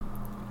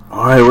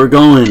Alright, we're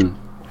going.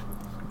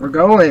 We're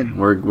going.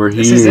 We're here.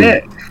 This is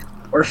it.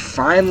 We're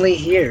finally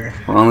here.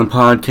 We're on the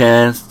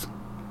podcast.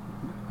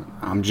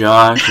 I'm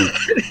Josh.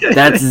 And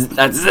that's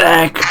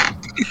Zach.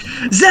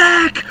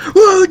 Zach!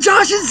 Woo!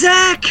 Josh and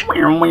Zach!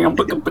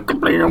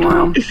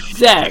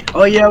 Zach.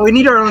 Oh yeah, we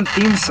need our own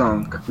theme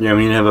song. Yeah,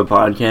 we need to have a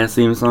podcast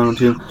theme song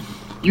too.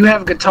 You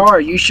have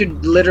guitar. You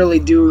should literally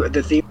do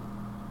the theme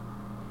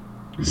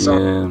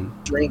song.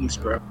 Yeah. Strings,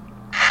 bro.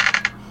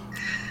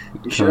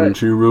 You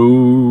Country should.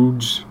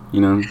 roads. You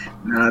know.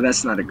 No,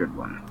 that's not a good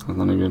one. That's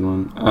not a good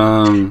one.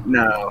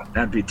 No,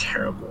 that'd be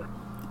terrible.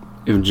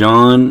 If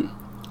John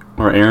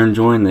or Aaron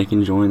join, they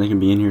can join. They can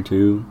be in here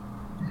too.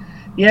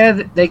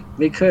 Yeah, they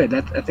could.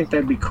 I think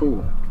that'd be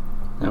cool.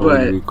 That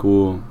would be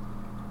cool.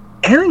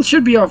 Aaron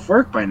should be off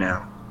work by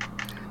now.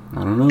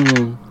 I don't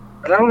know.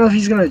 But I don't know if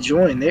he's gonna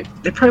join. They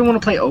probably want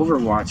to play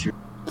Overwatch.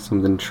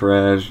 Something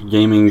trash.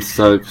 Gaming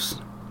sucks.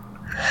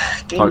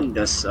 Gaming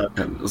does suck.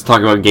 Let's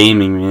talk about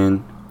gaming,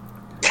 man.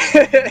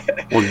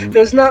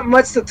 There's not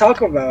much to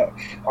talk about,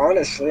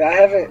 honestly.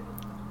 I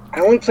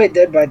only played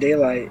Dead by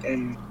Daylight,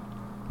 and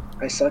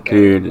I suck at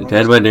it. Dude,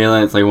 Dead by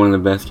Daylight is like one of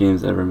the best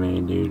games ever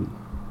made, dude.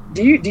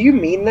 Do you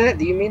mean that?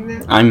 Do you mean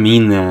that? I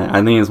mean that.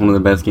 I think it's one of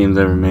the best games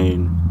ever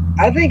made.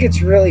 I think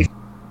it's really...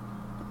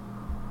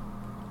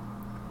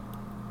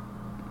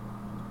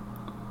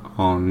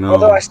 Oh no.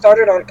 Although I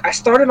started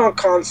on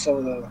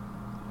console, though.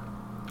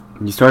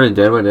 You started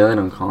Dead by Daylight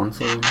on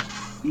console?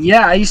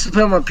 Yeah, I used to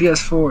play on my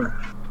PS4.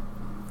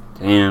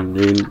 Damn,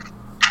 dude.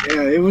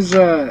 Yeah, it was,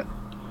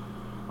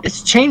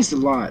 it's changed a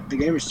lot. The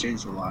game has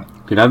changed a lot.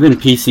 Dude, I've been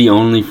PC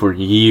only for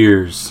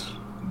years.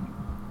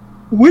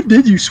 When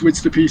did you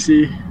switch to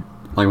PC?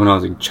 Like when I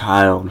was a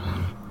child.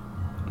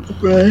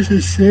 Bro, that's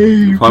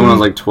insane. Probably when I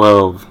was like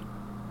 12.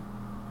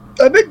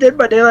 I bet Dead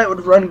by Daylight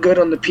would run good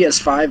on the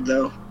PS5,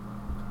 though.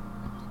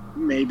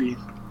 Maybe.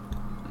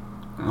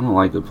 I don't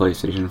like the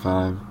PlayStation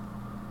 5.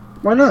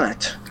 Why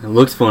not? It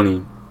looks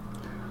funny.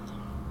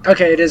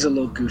 Okay, it is a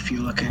little goofy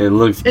looking. It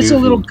looks goofy. It's a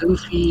little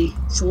goofy.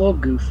 It's a little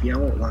goofy, I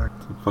won't lie.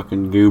 It's a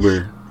fucking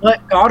goober.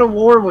 But God of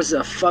War was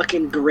a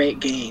fucking great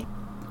game.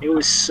 It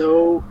was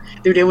so...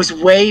 Dude, it was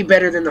way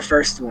better than the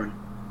first one.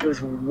 It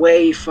was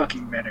way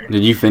fucking better.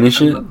 Did you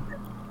finish it?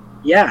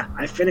 Yeah,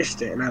 I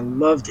finished it, and I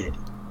loved it.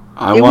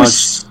 I watched...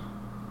 was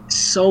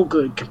so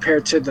good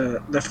compared to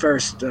the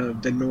first,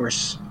 the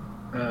Norse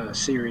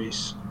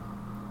series.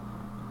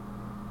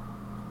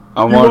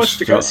 I watched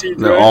the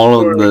cutscenes, right?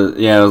 All of the...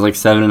 Yeah, it was like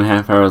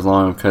 7.5 hours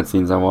long of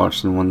cutscenes I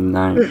watched in one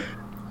night. It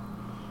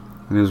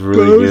was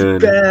really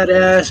good. It was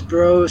badass,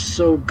 bro.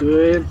 So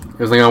good. It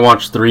was like I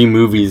watched 3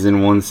 movies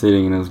in one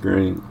sitting, and it was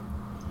great.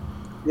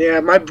 Yeah,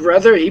 my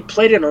brother, he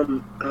played it on,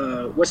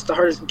 what's the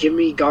hardest? Give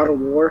Me God of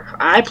War.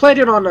 I played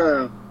it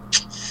on,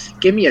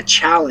 Give Me a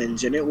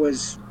Challenge, and it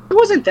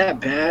wasn't that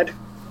bad.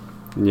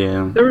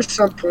 Yeah. There were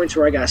some points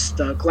where I got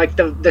stuck, like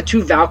the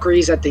 2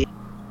 Valkyries at the...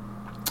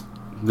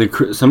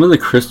 Some of the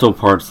crystal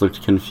parts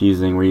looked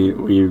confusing, where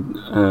you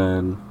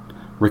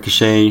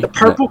ricochet. The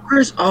purple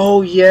crystals?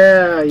 Oh,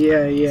 yeah.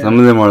 Some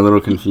of them are a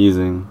little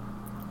confusing.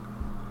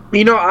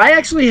 You know,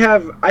 I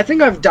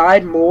think I've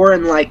died more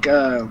in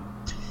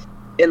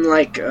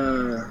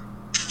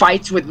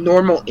fights with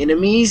normal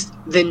enemies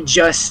than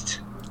just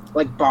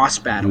like boss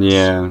battles.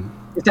 Yeah.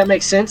 If that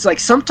makes sense. Like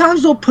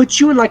sometimes they'll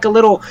put you in like a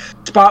little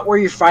spot where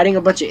you're fighting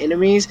a bunch of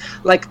enemies,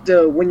 like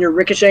when you're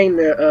ricocheting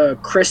the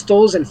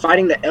crystals and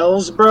fighting the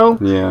elves, bro.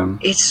 Yeah.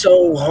 It's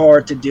so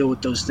hard to deal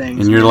with those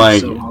things. And you're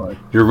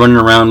you're running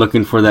around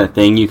looking for that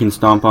thing you can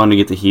stomp on to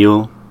get the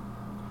heal.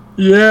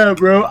 Yeah,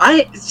 bro.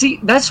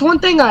 That's one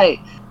thing I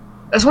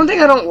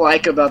don't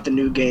like about the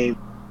new game.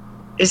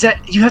 Is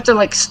that you have to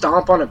like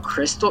stomp on a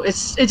crystal?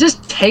 It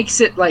just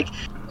takes it like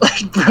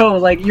bro,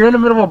 like you're in the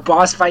middle of a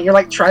boss fight, you're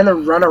like trying to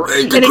run around,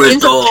 and it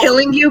ends up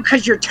killing you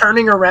because you're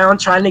turning around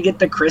trying to get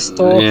the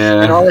crystal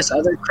and all this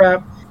other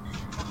crap.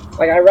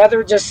 Like I'd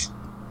rather just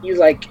you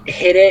like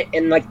hit it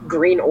and like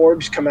green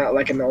orbs come out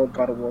like in the old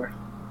God of War.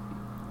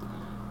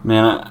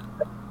 Man,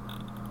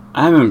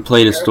 I haven't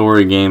played a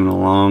story game in a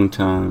long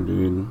time,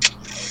 dude.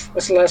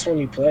 What's the last one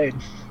you played?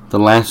 The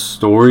last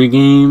story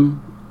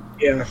game?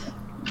 Yeah.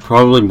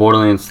 Probably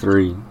Borderlands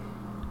 3.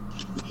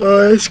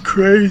 Oh, that's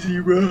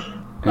crazy, bro.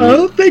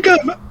 I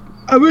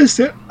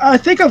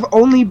think I've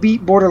only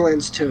beat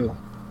Borderlands 2.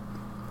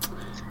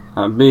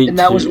 And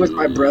that was with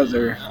my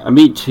brother. I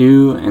beat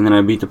 2, and then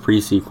I beat the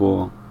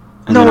pre-sequel.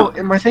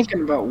 Am I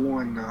thinking about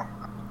 1 now?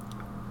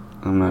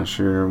 I'm not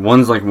sure.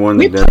 1's like more than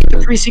we played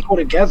the pre-sequel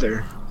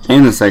together.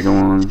 And the second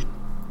one.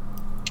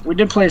 We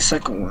did play a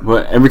second one.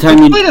 But every time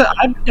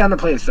I'd be down to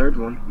play a third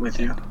one with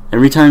you.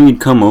 Every time you'd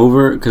come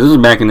over, because this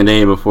was back in the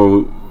day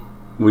before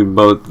we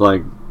both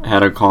like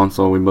had a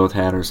console we both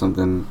had or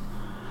something.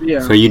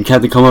 Yeah. So you'd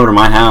have to come over to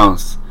my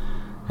house,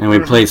 and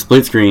we'd play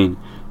split screen.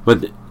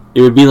 But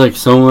it would be like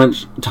so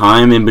much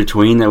time in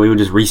between that we would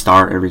just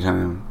restart every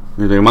time.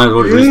 We'd be like, might as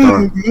well just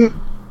restart.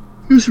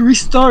 Just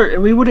restart,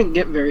 and we wouldn't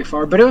get very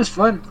far. But it was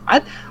fun.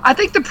 I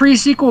think the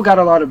pre-sequel got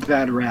a lot of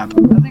bad rap.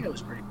 I think it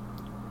was pretty.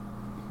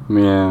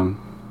 Yeah.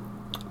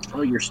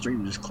 Oh, your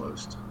stream just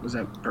closed. Was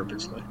that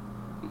purposely?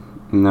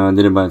 No, I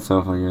did it by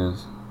itself, I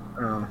guess.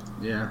 Oh,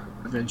 yeah.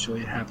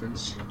 Eventually it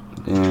happens.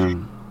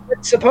 Damn.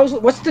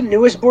 Supposedly, what's the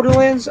newest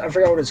Borderlands? I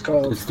forgot what it's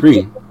called. It's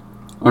 3.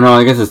 Oh no,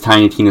 I guess it's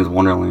Tiny Tina's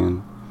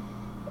Wonderland.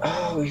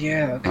 Oh,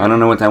 yeah. Okay. I don't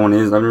know what that one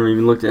is. I've never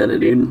even looked at it,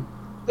 dude.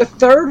 The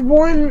third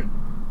one...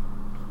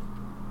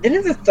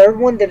 Didn't the third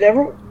one...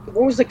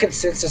 What was the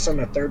consensus on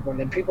the third one?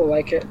 Did people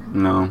like it?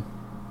 No.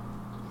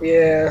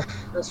 Yeah,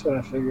 that's what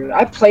I figured.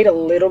 I played a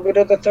little bit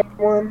of the third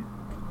one.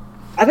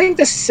 I think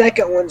the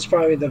second one's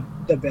probably the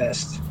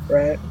best,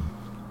 right?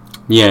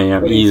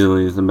 Yeah,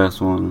 easily is the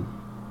best one.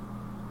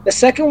 The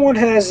second one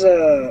has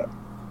I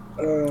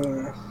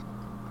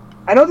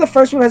know the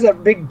first one has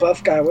that big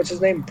buff guy. What's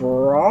his name?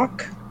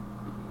 Brock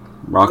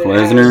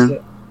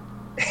Lesnar?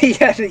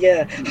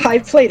 Yeah. I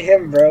played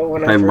him, bro.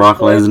 When I Brock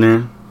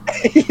Lesnar?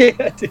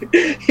 Yeah, dude.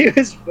 He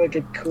was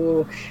fucking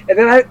cool. And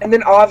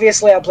then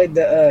obviously I played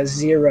the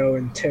 0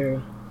 and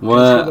 2.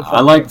 What? I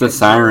like the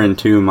Siren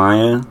too,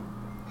 Maya.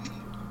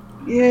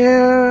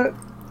 Yeah.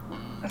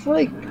 I feel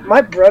like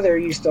my brother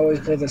used to always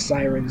play the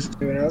Sirens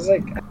too, and I was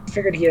like, I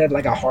figured he had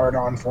like a hard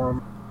on for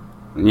him.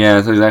 Yeah,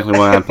 that's exactly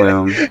why I play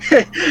them.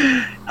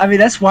 I mean,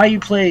 that's why you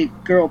play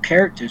girl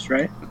characters,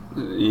 right?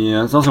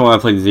 Yeah, that's also why I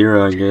played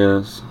 0, I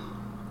guess.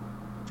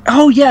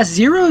 Oh yeah,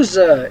 Zero's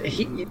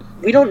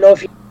we don't know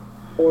if he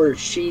or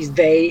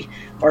they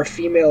are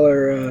female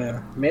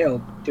or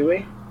male, do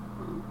we?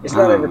 It's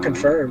not ever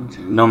confirmed.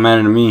 No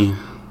matter to me.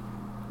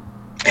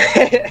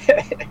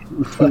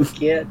 Fuck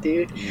yeah,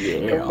 dude.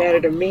 Yeah. Don't matter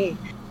to me.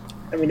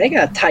 I mean, they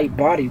got a tight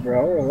body, bro.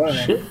 I won't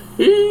lie.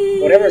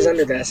 Whatever's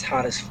under that's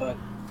hot as fuck.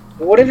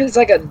 But what if it's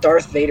like a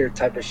Darth Vader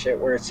type of shit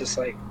where it's just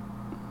like...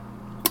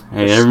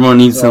 Hey, everyone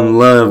needs some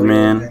love,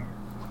 man.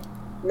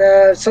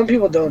 Nah, some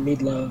people don't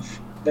need love.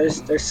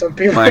 There's some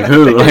people... Like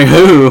who? Like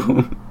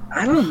who?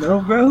 I don't know,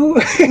 bro.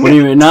 What do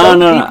you mean?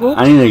 No.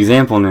 I need an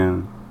example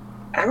now.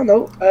 I don't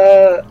know.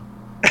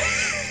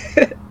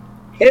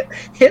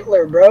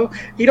 Hitler, bro.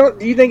 Do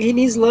you think he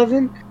needs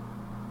loving?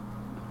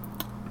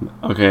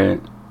 Okay.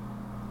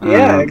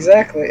 Yeah,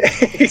 exactly.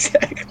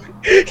 Exactly.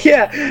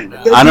 Yeah.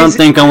 I don't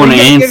think I want to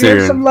answer. Give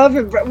him some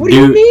loving, bro. What do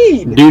you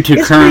mean? Due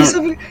to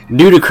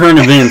current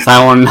events,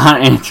 I will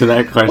not answer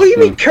that question. What do you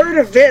mean current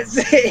events?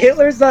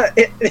 Hitler's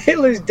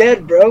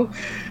dead, bro.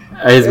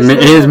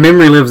 His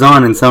memory lives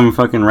on in some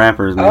fucking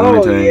rappers, man.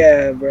 Oh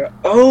yeah, bro.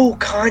 Oh,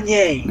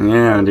 Kanye.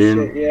 Yeah,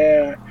 dude. Shit,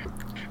 yeah.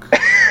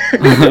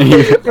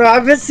 Bro,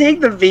 I've been seeing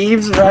the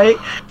memes, right?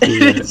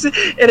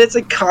 And it's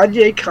a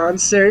Kanye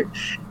concert,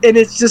 and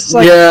it's just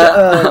like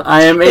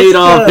I am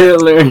Adolf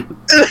Hitler. Leader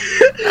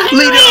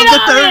of the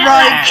Third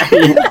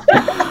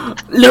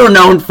Reich. Little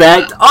known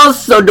fact,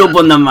 also dope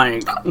on the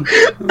mic.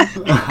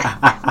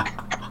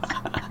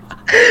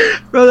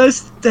 Bro,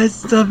 that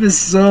stuff is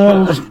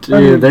so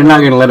dude, they're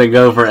not gonna let it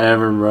go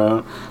forever,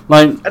 bro.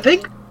 Like, I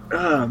think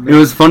it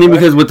was funny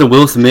because with the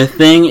Will Smith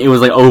thing, it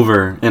was like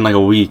over in like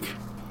a week.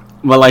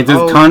 But like this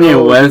Kanye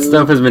West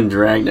stuff has been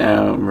dragged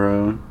out,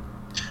 bro.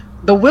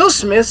 The Will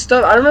Smith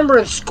stuff, I remember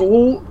in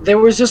school there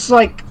was just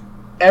like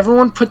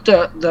everyone put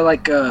the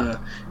like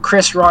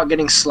Chris Rock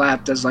getting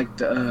slapped as like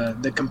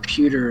the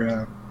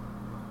computer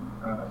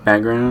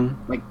background.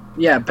 Like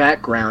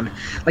background.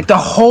 Like the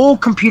whole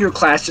computer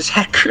class just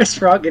had Chris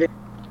Rock getting,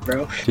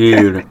 bro.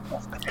 Dude.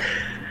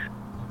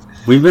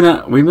 We've been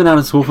out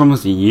of school for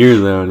almost a year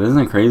though. Isn't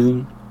that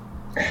crazy?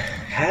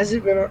 Has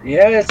it been?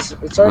 Yeah,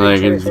 it's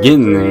already. Like it's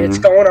getting there. It's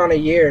going on a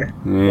year.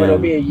 Yeah. Well, it'll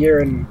be a year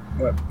in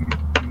what,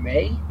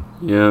 May?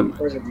 Yep.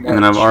 Or is it March?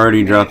 And I've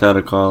already dropped out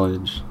of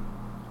college.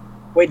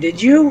 Wait,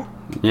 did you?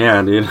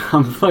 Yeah, dude.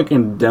 I'm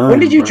fucking done. When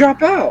did you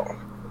drop out?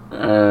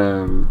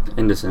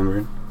 In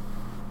December.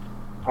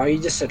 Oh, you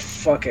just said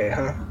fuck it,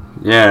 huh?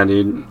 Yeah,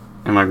 dude.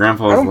 And my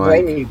grandpa was like, I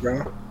don't blame you, bro.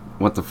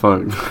 What the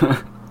fuck?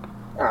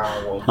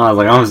 Well. I was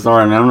like, I'm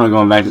sorry, man. I'm not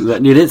going back to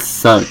that. Dude, it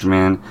sucked,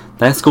 man.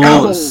 That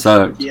school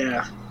sucked.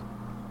 Yeah.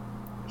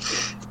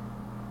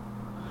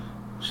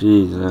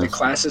 Jesus. The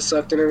classes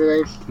sucked and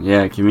everything?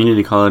 Yeah,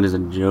 community college is a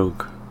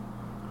joke.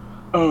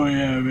 Oh,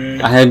 yeah,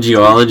 man. I had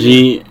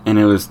geology, and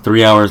it was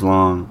 3 hours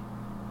long.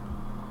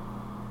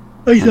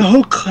 Like, the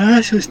whole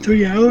class was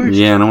 3 hours?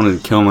 Yeah, and I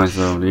wanted to kill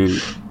myself,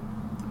 dude.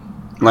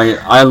 Like,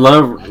 I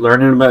love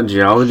learning about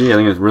geology. I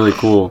think it's really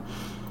cool.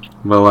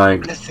 But,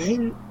 like... The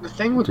thing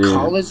with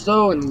college,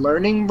 though, and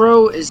learning,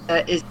 bro, is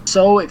that it's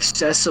so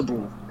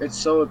accessible. It's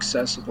so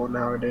accessible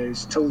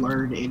nowadays to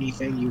learn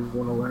anything you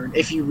want to learn.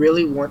 If you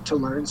really want to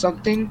learn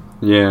something...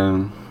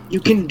 Yeah. You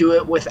can do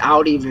it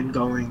without even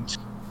going to...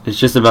 It's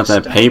just about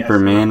that paper,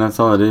 man. That's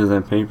all it is,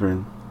 that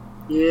paper.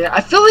 Yeah,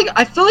 I feel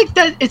like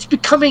that it's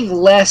becoming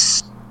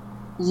less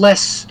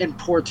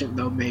important,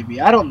 though,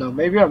 maybe. I don't know.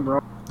 Maybe I'm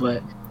wrong,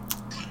 but...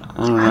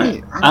 I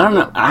don't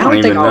know. I don't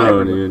even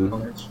know,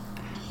 dude.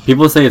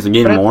 People say it's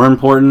getting more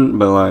important,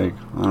 but like,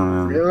 I don't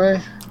know.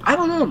 Really? I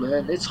don't know,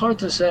 man. It's hard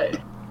to say.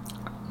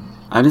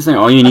 I just think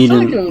all you need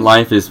in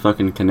life is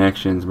fucking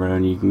connections, bro,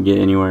 and you can get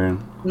anywhere.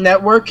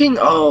 Networking?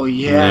 Oh,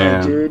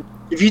 yeah, dude.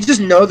 If you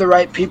just know the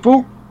right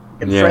people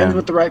and friends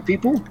with the right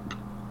people,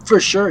 For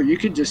sure, you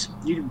could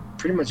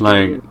pretty much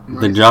Like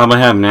the job I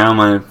have now,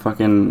 my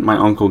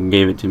uncle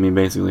gave it to me.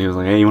 Basically, he was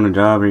like, "Hey, you want a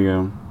job? Here you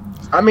go."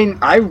 I mean,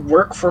 I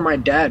work for my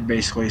dad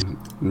basically.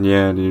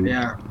 Yeah, dude.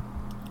 Yeah.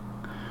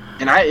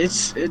 And it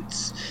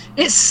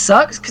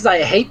sucks because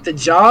I hate the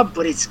job,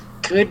 but it's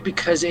good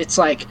because it's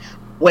like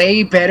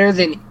way better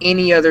than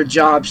any other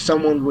job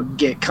someone would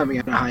get coming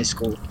out of high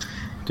school.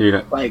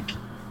 Dude, like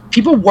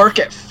people work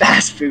at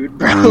fast food,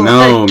 bro. I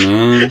know,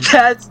 man.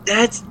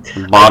 That's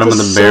bottom of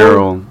the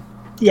barrel.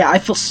 Yeah, I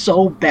feel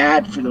so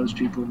bad for those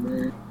people,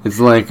 man. It's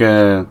like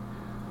when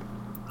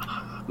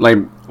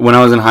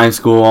I was in high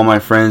school, all my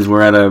friends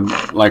were at a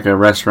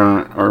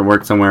restaurant or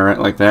worked somewhere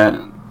like that.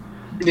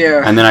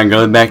 Yeah. And then I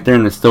go back there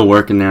and they're still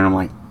working there, and I'm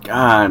like,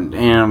 God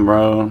damn,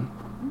 bro.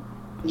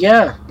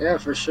 Yeah,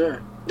 for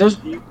sure. Do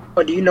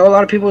you know a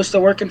lot of people who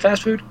still work in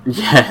fast food?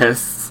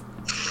 Yes.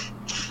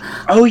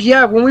 Oh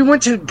yeah, when we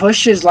went to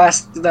Bush's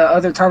the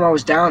other time I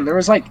was down, there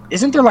was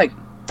isn't there 4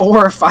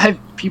 or 5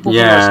 people?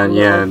 Yeah,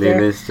 dude,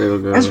 they still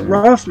go. That's there.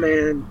 rough,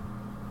 man.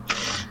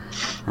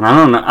 And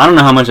I don't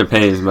know how much it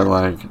pays, but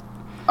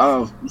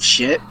oh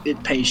shit,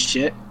 it pays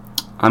shit.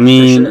 I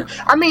mean, sure.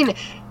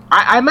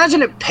 I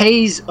imagine it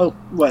pays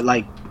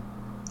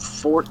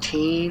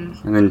 14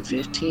 and then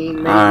 15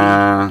 maybe.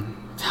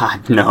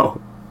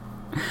 No.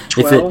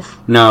 12?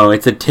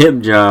 It's a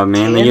tip job,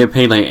 man. 10? They get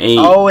paid 8.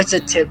 Oh, it's a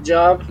tip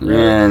job?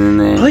 Yeah, and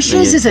then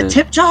Bush's is a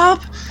tip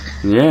job?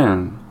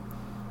 Yeah.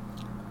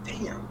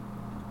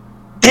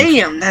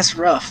 Damn, that's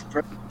rough,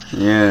 bro.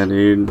 Yeah,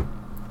 dude.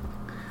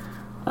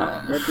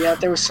 I'd be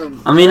out there with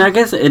some... I mean, I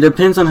guess it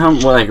depends on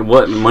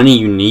what money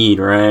you need,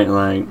 right?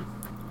 Like,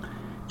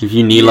 if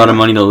you need a lot of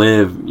money to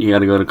live, you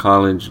gotta go to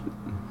college,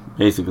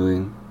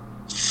 basically.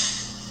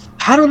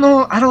 I don't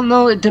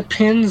know. It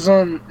depends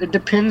on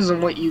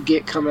what you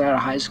get coming out of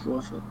high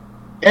school.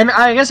 And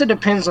I guess it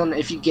depends on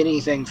if you get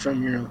anything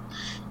from your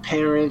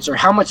parents or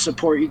how much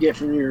support you get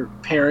from your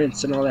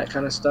parents and all that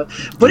kind of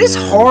stuff. But it's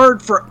hard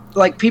for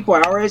people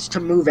our age to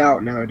move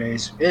out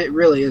nowadays. It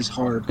really is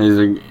hard.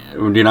 Dude,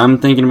 I'm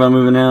thinking about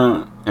moving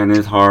out, and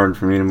it's hard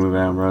for me to move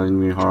out, bro. It's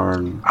gonna be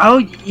hard. Oh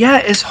yeah,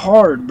 it's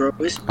hard, bro.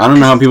 I don't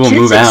know how people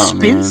move out,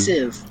 man. It's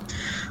expensive.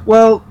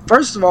 Well,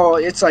 first of all,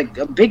 it's a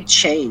big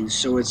change,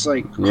 so it's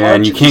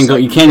and you can't go.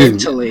 You can't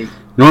mentally.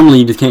 Normally,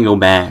 you just can't go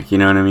back. You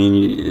know what I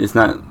mean? It's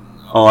not.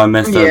 Oh, I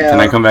messed up. Can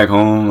I come back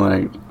home?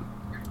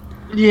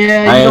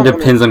 Yeah. It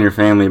depends on your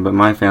family, but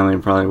my family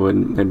probably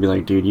wouldn't. They'd be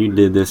like, "Dude, you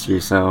did this to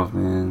yourself,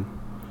 man."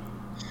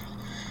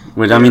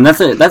 Which I mean,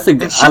 that's a.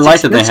 I like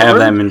that they have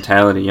that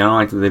mentality. I don't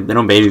like that they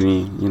don't baby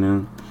me. You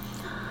know.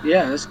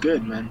 Yeah, that's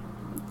good, man.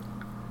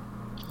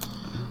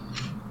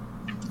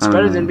 It's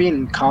better than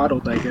being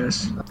coddled, I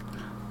guess.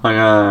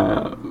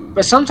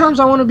 But sometimes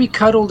I want to be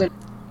cuddled.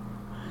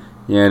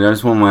 Yeah, I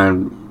just want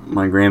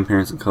my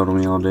grandparents to cuddle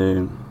me all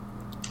day.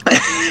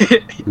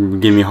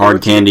 Give me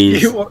hard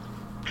candies.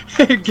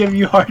 Give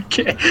you hard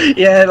candy.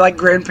 Yeah,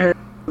 grandparents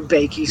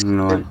bake you.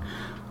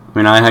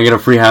 I get a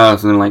free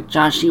house and they're like,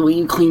 Joshy, will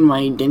you clean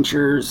my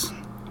dentures?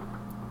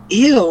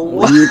 Ew.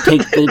 Will you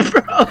take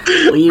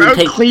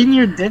the... clean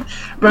your dent?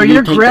 Bro,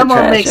 your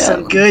grandma makes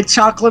some good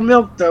chocolate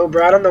milk, though,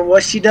 bro. I don't know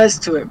what she does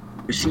to it.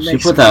 She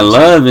put that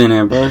love in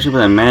it, bro. She put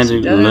that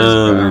magic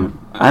love in it.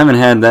 I haven't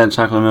had that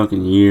chocolate milk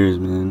in years,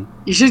 man.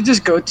 You should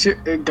just go up to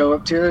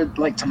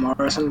her tomorrow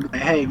or something.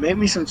 Like, hey, make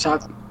me some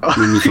chocolate.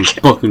 Make me some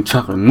fucking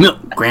chocolate milk,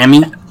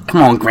 Grammy.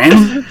 Come on,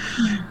 Grammy.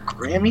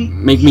 Grammy.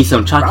 Make me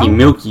some chocolate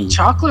milky.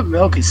 Chocolate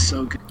milk is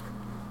so good.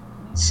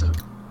 So.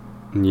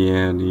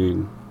 Yeah,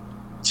 dude.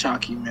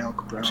 Chalky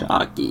milk, bro.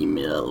 Chalky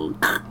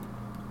milk.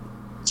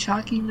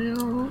 Chalky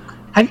milk.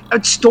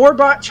 A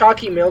store-bought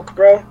chalky milk,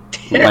 bro.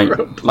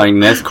 Like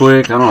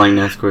Nesquik? I don't like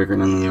Nesquik or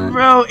none of that.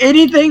 Bro,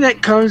 anything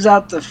that comes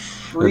out the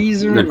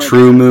freezer. The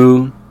True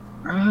Moo.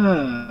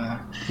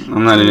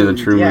 I'm not into the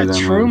True Moo that much.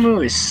 Yeah, True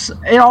Moo is...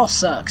 It all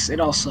sucks.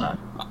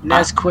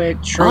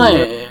 Nesquik, True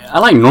Moo. I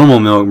like normal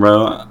milk,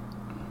 bro.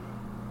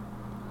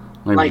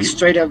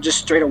 Straight up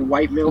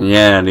white milk?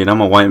 Yeah, dude.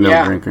 I'm a white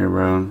milk drinker,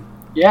 bro.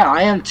 Yeah,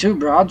 I am too,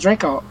 bro. I'll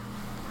drink a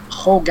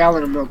whole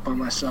gallon of milk by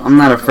myself. I'm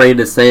not afraid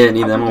to say it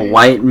either. I'm a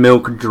white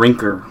milk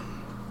drinker.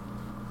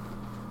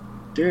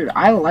 Dude,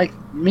 I like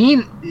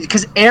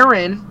because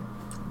Aaron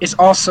is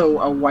also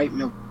a white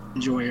milk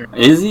enjoyer.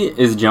 Is he?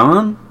 Is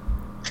John?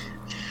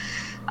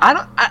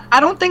 I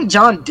don't think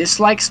John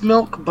dislikes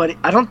milk, but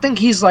I don't think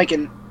he's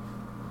an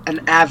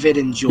avid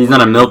enjoyer. He's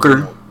not a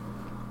milker?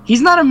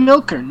 He's not a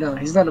milker. No,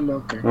 he's not a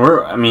milker.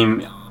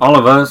 All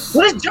of us.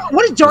 What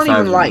does John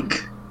even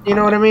like? You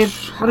know what I mean?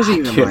 What does he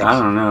even like? I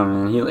don't know,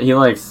 man. He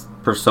likes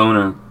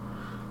Persona.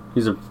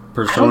 He's a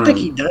Persona. I don't think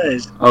he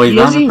does. Oh, he's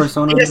not a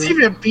Persona? He hasn't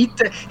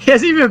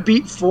even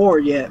beat 4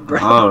 yet, bro.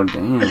 Oh,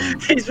 damn.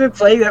 He's been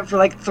playing that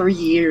for 3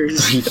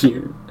 years.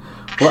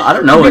 Well, I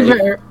don't know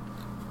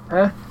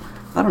Huh?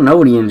 I don't know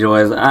what he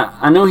enjoys.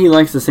 I know he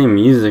likes the same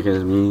music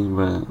as me,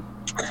 but...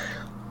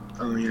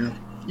 Oh, yeah.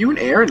 You and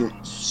Aaron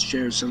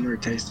share similar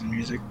taste in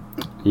music.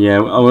 Yeah,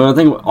 well, I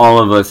think all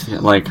of us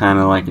kind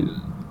of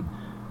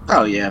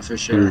Oh yeah, for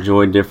sure.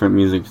 Enjoy different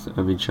music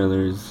of each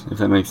other's, if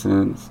that makes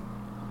sense.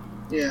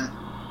 Yeah.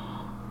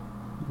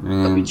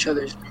 of each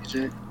other's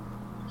music.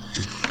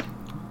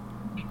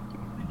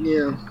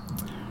 Yeah.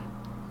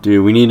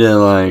 Dude, we need to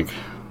like.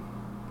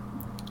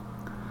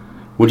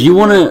 Would you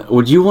want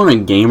a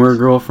gamer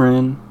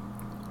girlfriend?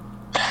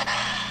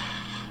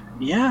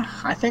 Yeah,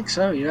 I think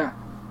so. Yeah.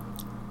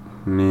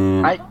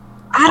 Man,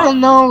 I don't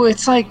know.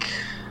 It's like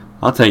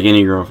I'll take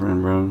any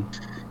girlfriend, bro.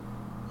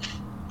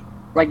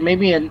 like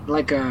maybe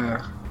like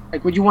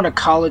would you want a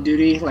Call of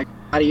Duty like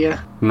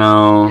Nadia?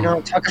 No. You know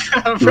what I'm talking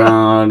about,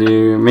 bro? No,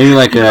 dude. Maybe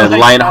like a Like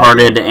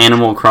lighthearted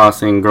Animal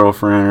Crossing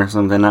girlfriend or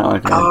something. Not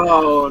like a.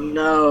 Oh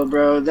no,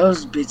 bro!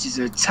 Those bitches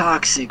are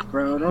toxic,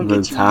 bro. Don't The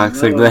get you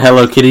toxic, wrong. the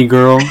Hello Kitty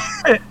girl.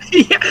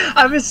 Yeah,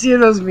 I've been seeing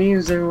those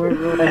memes everywhere,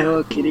 bro. The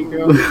Hello Kitty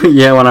girl.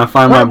 Yeah, when I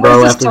find my What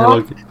bro is after this Hello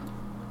song? Kitty.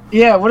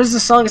 Yeah, what is the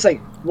song? It's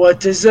like,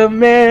 what is a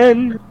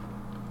man?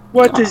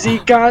 What does he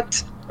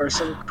got? Or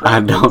some. I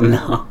don't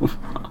know.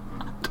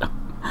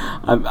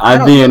 I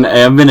I've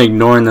don't been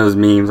ignoring those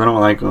memes. I don't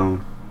like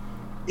them.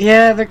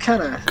 Yeah, they're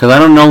kind of. Cause I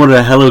don't know what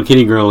a Hello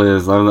Kitty girl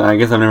is. I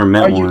guess I've never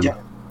met one.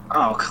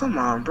 Oh, come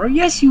on, bro.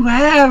 Yes, you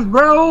have,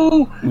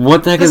 bro.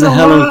 What the heck is There's a a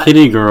Hello lot.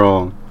 Kitty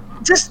girl?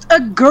 Just a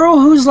girl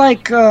who's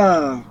like,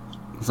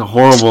 It's a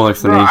horrible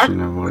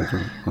explanation of what it's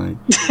like.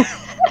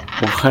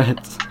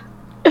 What?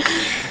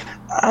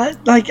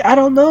 I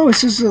don't know.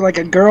 It's just like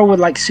a girl with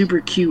like super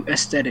cute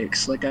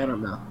aesthetics. Like, I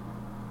don't know.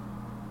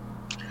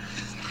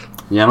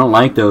 Yeah, I don't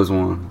like those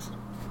ones.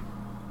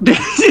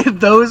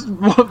 Those,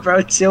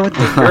 bro, chill with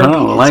the girl. I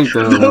don't like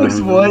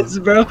those ones,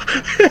 bro.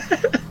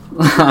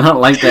 I don't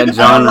like that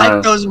genre. I don't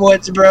like those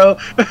ones, bro.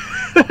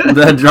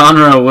 That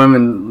genre of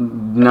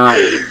women,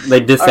 they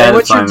dissatisfy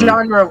what's your me.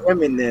 genre of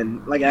women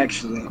then? Like,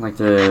 actually. Like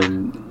the,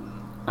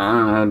 I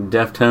don't know,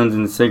 Deftones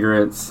and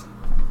cigarettes.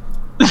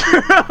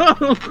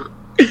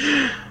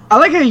 I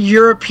like a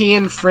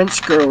European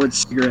French girl with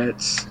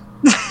cigarettes.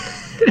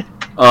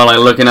 Oh, like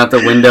looking out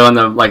the window on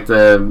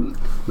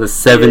the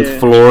seventh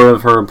floor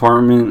of her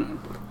apartment.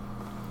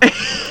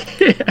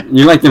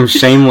 You like them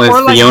shameless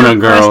Or like Fiona the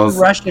girls.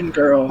 Russian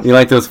girl. You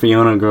like those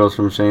Fiona girls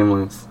from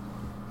Shameless.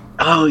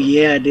 Oh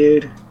yeah,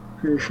 dude,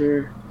 for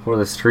sure. For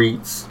the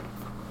streets.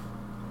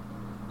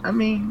 I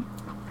mean,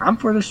 I'm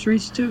for the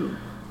streets too.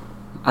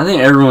 I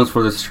think everyone's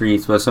for the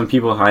streets, but some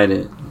people hide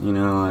it. You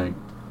know, like.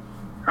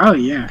 Oh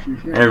yeah, for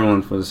sure.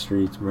 Everyone's for the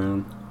streets,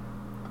 bro.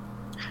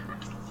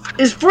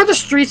 Is for the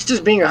streets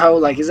just being a hoe?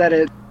 Like, is that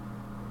it?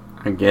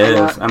 I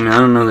guess. I mean, I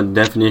don't know the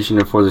definition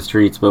of for the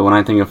streets, but when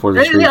I think of for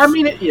the streets, I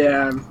mean,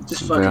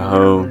 just fucking a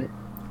hoe. Right.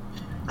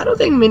 I don't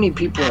think many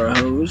people are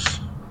hoes.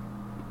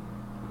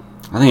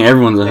 I think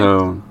everyone's a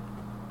hoe.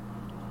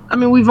 I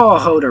mean, we've all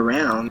hoed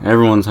around.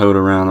 Everyone's hoed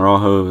around. They're all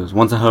hoes.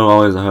 Once a hoe,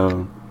 always a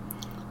hoe.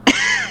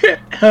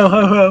 Ho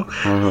ho ho.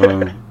 Ho,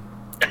 ho.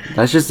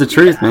 That's just the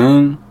truth,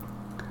 man.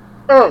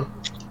 Oh.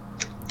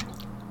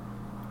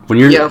 When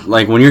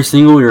you're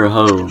single, you're a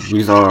hoe. You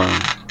just are.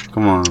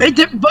 Come on.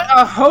 But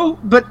a hoe,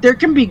 but there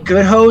can be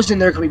good hoes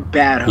and there can be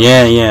bad hoes.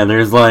 Yeah.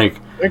 There's like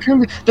there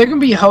can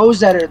be hoes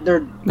that are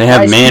they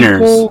have nice manners.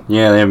 people.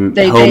 Yeah, they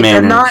have hoe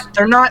manners.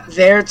 They're not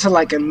there to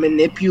like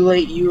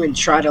manipulate you and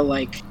try to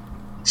like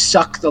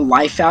suck the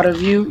life out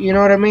of you. You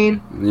know what I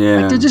mean?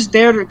 Yeah. Like they're just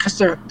there because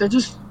they're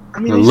just. I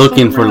mean, they're they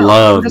looking fuck for around.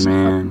 love,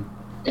 man.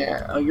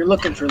 Yeah. Oh, you're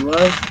looking for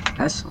love.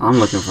 I'm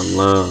looking for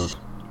love.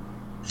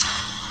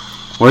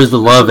 Where's the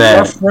love at?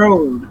 Rough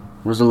road.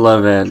 Where's the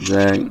love at,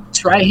 Zach?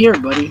 It's right here,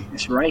 buddy.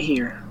 It's right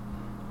here.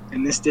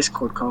 In this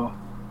Discord call.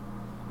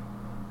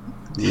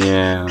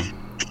 Yeah.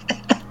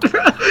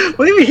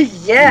 What do you mean,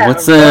 yeah?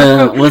 What's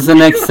the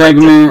next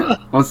segment?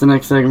 What's the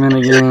next segment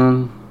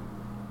again?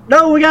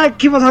 No, we gotta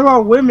keep on talking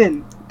about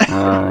women.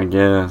 I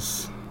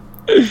guess.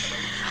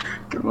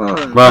 Come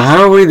on. Bro,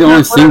 how are we the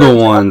only single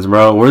ones,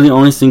 bro? We're the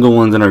only single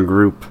ones in our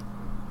group.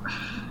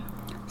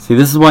 See,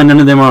 this is why none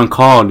of them are on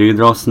call, dude.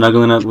 They're all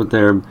snuggling up with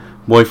their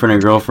boyfriend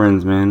and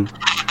girlfriends, man.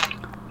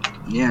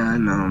 Yeah, I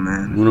know,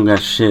 man. We don't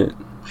got shit.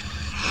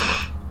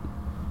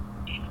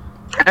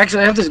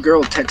 Actually, I have this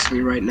girl text me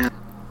right now.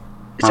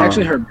 It's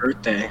actually her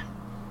birthday.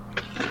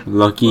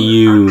 Lucky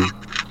you.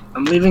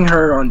 I'm leaving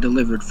her on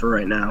delivered for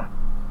right now.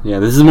 Yeah,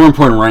 this is more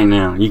important right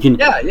now. You can.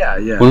 Yeah.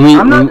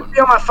 I'm not gonna be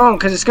on my phone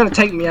because it's gonna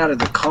take me out of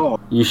the call.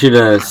 You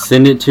should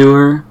send it to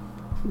her.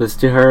 This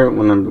to her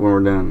when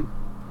we're done.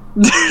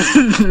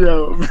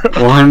 No,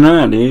 bro. Why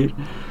not, dude?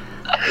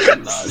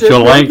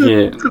 She'll like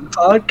it. The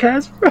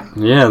podcast, bro.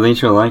 Yeah, I think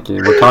she'll like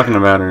it. We're talking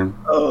about her.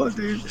 Oh,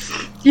 dude.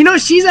 You know,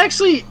 she's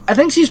actually. I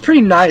think she's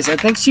pretty nice. I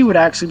think she would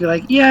actually be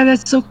like, "Yeah,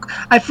 that's so."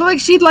 I feel like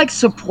she'd like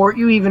support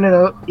you even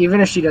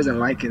if she doesn't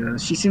like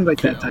it. She seems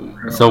like that type of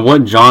girl. So,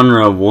 what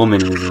genre of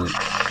woman is it?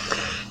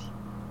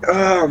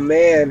 Oh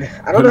man,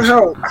 I don't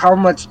know how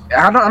much.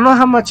 I don't know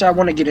how much I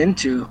want to get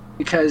into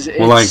because it's,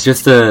 well, like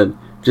just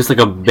like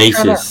a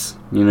basis,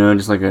 you know,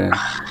 just like an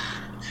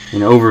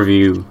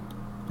overview,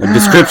 a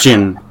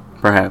description,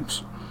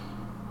 perhaps.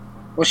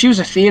 Well, she was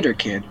a theater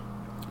kid.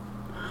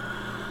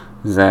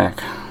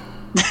 Zach.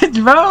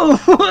 Bro,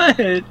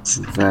 what?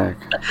 Zach.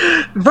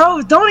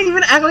 Bro, don't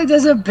even act like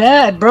that's a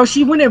bad, bro.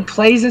 She went in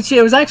plays and shit.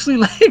 It was actually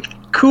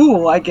like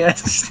cool, I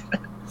guess.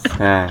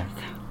 Zach.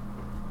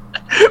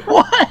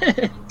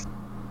 What?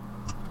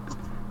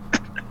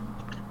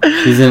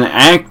 She's an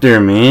actor,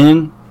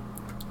 man.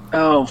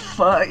 Oh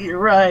fuck, you're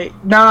right.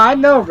 No, I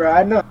know, bro.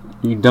 I know.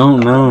 You don't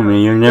know,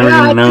 man. You're never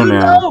Yeah, gonna know I do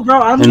now. know, bro.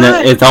 I'm And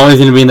not. it's always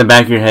gonna be in the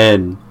back of your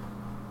head.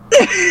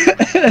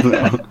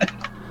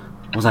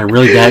 Was I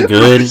really that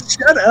good?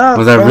 Shut up.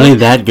 Was I bro. really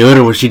that good,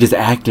 or was she just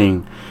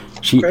acting?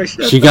 Bro,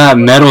 shut She the got fuck up.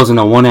 medals in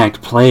a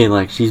one-act play.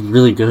 Like, she's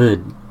really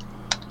good.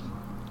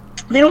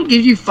 They don't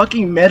give you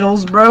fucking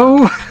medals,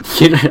 bro.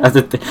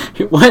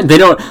 What? They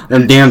don't.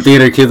 Them damn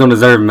theater kids don't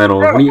deserve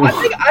medals. Bro, What do you?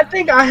 I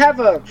think I have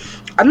a.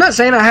 I'm not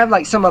saying I have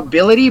like some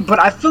ability, but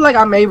I feel like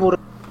I'm able to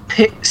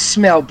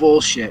smell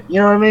bullshit. You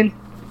know what I mean?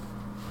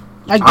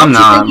 Like, I'm don't you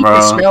not, think you bro.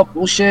 can smell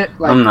bullshit?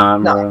 Like, I'm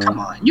not, no, bro. come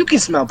on. You can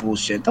smell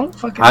bullshit. Don't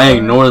fucking. I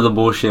ignore the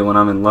bullshit when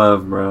I'm in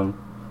love, bro.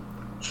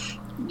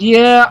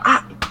 Yeah,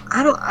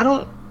 I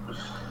don't.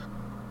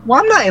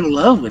 Well, I'm not in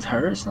love with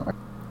her. It's not like,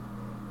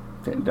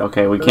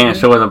 Okay, we can't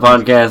show her the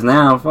podcast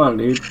now. Fuck,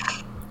 dude.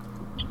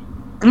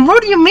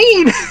 what do you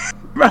mean?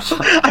 Bro,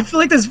 I feel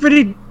like that's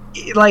pretty.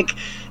 Like,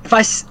 if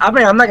I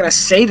mean, I'm not gonna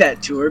say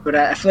that to her, but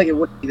I feel like it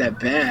wouldn't be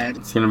that bad.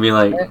 It's gonna be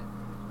like you're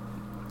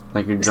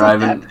It's not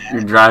driving, that bad.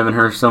 you're driving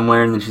her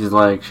somewhere, and then she's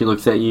like, she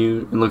looks at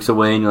you and looks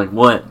away, and you're like,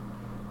 what?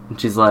 And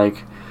she's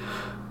like,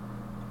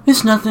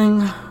 it's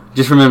nothing.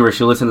 Just remember,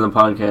 she'll listen to the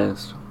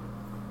podcast.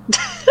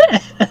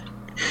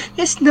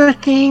 It's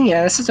nothing.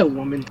 Yeah, this is a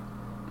woman.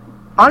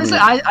 Honestly,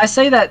 Yeah. I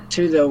say that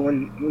too though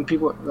when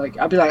people like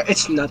I'll be like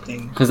it's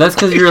nothing. Cause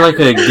you're like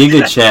a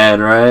Giga Chad,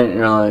 right?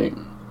 You're like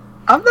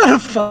I'm not a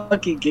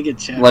fucking Giga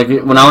Chad. like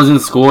when I was in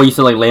school, I used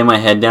to like lay my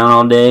head down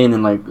all day, and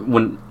then like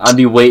when I'd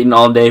be waiting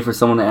all day for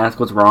someone to ask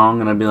what's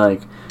wrong, and I'd be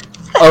like,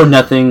 oh,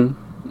 nothing,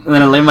 and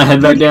then I lay my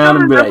head back down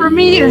and be like, remember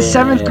me in yeah.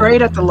 7th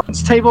grade at the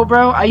lunch table,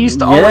 bro? I used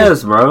to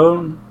Yes,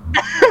 bro.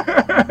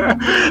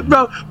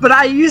 bro, but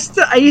I used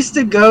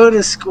to go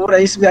to school and I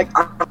used to be like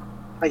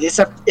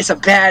it's a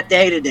bad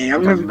day today.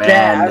 I'm gonna be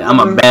bad.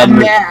 I'm bad.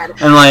 mad.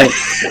 And like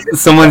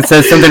someone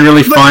says something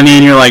really funny,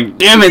 and you're like,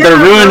 damn it, they're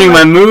ruining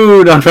my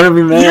mood. I'm trying to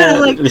be mad. Yeah,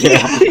 like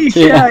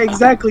yeah,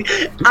 exactly.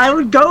 I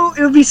would go.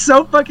 It would be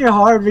so fucking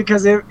hard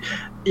because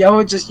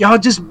y'all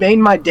just made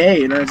my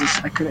day, and I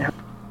couldn't help.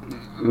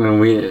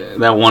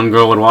 And that one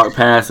girl would walk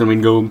past, and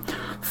we'd go,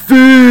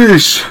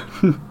 fish.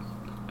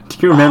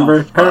 Do you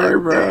remember her,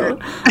 bro?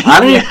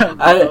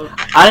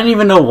 I didn't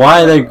even know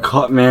why they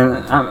caught.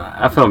 Man,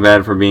 I felt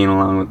bad for being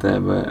along with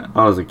that, but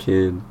I was a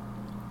kid.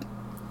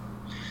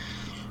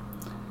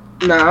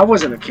 Nah, I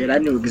wasn't a kid. I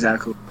knew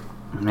exactly.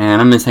 Man,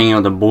 I miss hanging out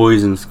with the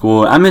boys in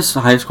school. I miss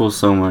high school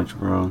so much,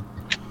 bro.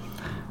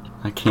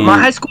 I can't. My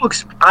high school,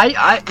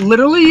 I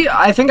literally,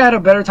 I think I had a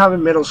better time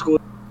in middle school,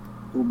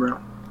 bro.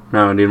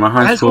 No, dude, my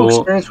high school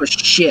school experience was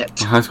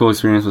shit. My high school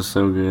experience was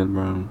so good,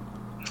 bro.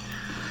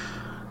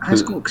 High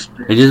school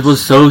experience. It just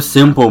was so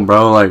simple,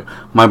 bro. Like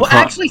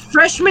actually,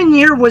 freshman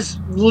year was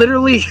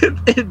literally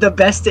the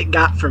best it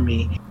got for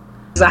me.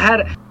 'Cause I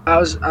had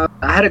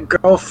a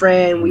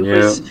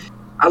girlfriend.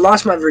 I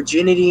lost my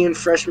virginity in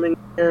freshman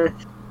year.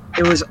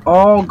 It was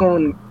all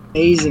going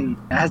amazing.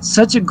 I had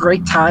such a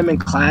great time in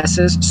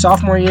classes.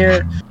 Sophomore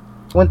year,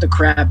 went to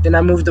crap. Then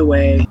I moved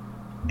away,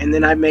 and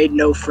then I made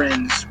no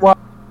friends. Well,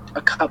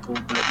 a couple,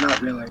 but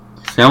not really.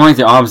 See, I'm like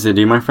the opposite,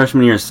 dude. My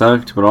freshman year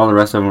sucked, but all the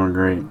rest of them were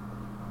great.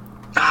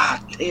 Ah,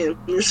 damn,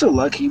 you're so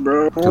lucky,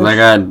 bro. Cause I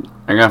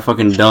got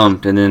fucking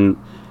dumped, and then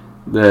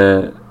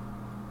the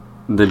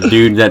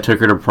dude that took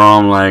her to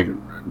prom like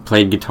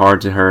played guitar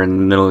to her in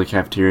the middle of the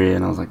cafeteria,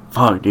 and I was like,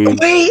 "Fuck, dude."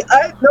 Wait,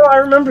 I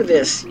remember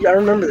this. I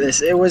remember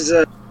this. It was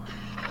yeah,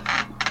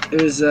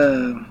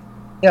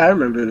 I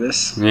remember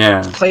this.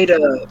 Yeah. Played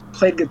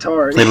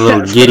guitar. Played a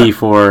little giddy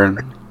for her.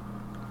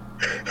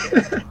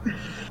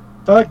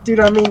 Fuck, dude.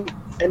 I mean,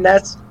 and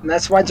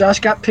that's why Josh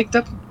got picked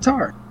up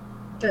guitar.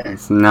 There.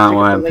 That's not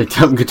why I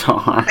picked up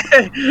guitar.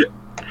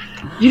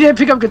 You didn't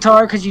pick up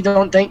guitar because you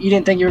didn't think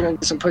you were gonna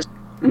get some pussy.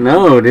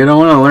 No, dude. I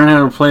want to learn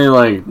how to play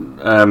like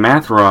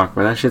math rock,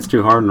 but that shit's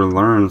too hard to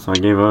learn, so I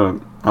gave up.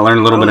 I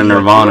learned a little bit of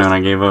Nirvana, and I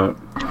gave up.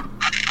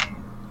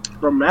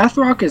 Bro, math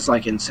rock is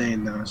like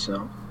insane though,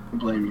 so I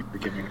blame you for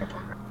giving up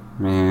on that.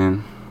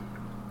 Man,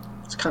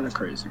 it's kind of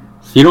crazy.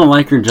 So you don't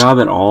like your job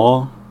at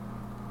all?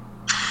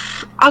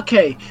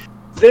 Okay,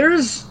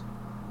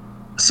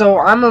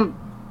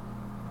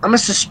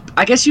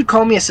 I guess you'd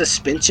call me a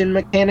suspension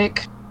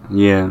mechanic.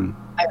 Yeah.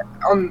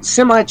 On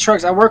semi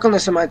trucks, I work on the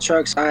semi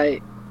trucks.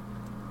 I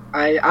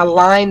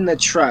line the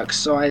trucks,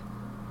 so I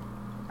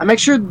make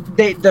sure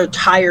the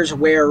tires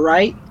wear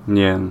right.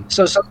 Yeah.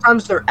 So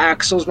sometimes their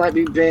axles might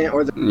be bent,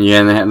 or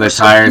and the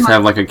tires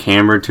have like a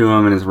camber to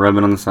them, and it's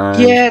rubbing on the side.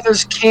 Yeah,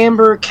 there's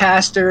camber,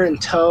 caster,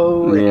 and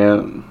toe.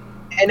 Yeah.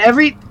 And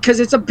because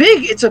it's a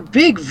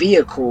big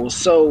vehicle,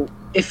 so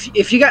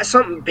if you got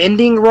something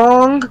bending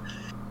wrong,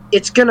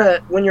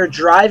 when you're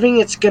driving,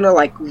 it's gonna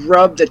like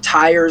rub the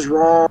tires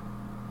wrong,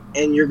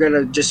 and you're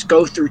gonna just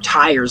go through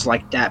tires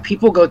like that.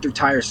 People go through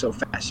tires so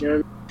fast, you know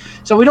what I mean?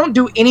 So we don't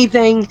do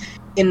anything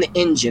in the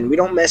engine. We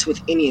don't mess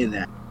with any of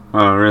that.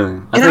 Oh,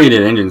 really? I thought you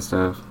did engine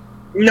stuff.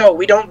 No,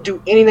 we don't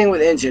do anything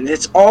with engine.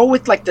 It's all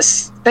with like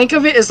think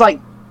of it as like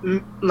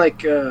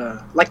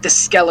the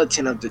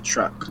skeleton of the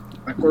truck.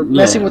 Like we're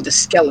messing with the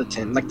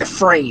skeleton, like the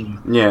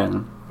frame. Yeah.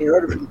 You know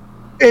what I mean?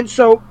 And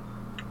so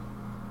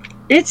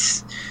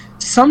it's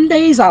some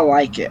days I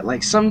like it.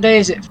 Like some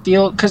days it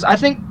feels, because I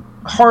think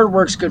hard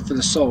work's good for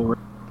the soul. Right?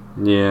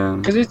 Yeah.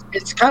 Because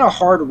it's kind of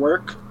hard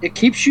work. It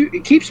keeps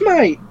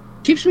me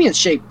in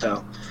shape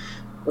though,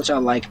 which I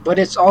like. But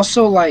it's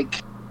also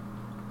like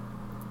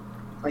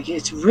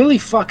it's really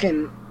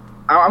fucking.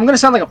 I'm gonna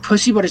sound like a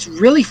pussy, but it's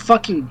really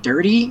fucking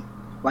dirty.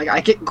 Like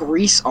I get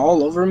grease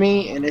all over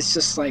me, and it's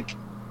just like.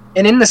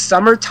 And in the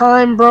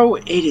summertime, bro,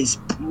 it is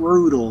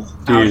brutal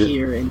out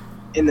here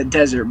in the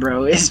desert,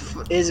 bro. It's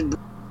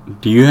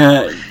Do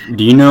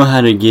you know how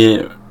to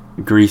get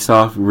grease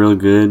off real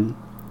good?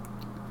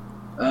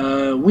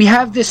 We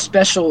have this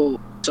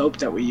special soap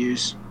that we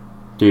use.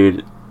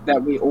 Dude.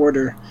 That we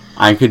order.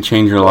 I could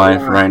change your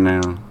life right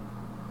now.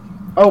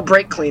 Oh,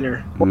 brake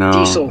cleaner. No.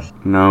 Diesel.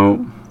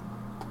 No.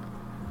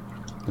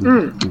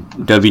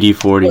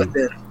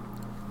 WD-40.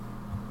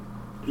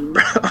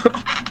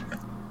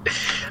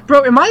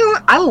 Bro,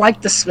 I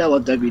like the smell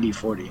of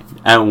WD-40.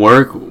 At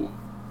work,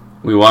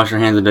 we wash our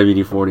hands with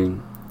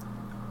WD-40.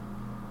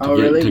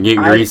 Really? To get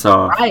grease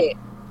off.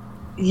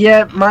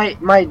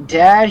 My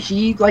dad,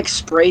 he like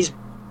sprays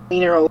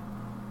cleaner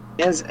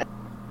hands.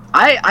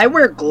 I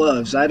wear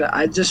gloves. I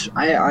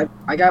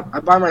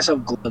buy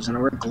myself gloves and I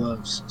wear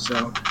gloves.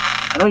 So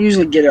I don't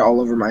usually get it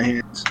all over my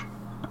hands.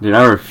 Dude,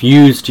 I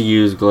refuse to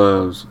use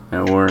gloves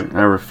at work.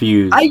 I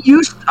refuse. I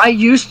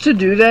used to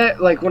do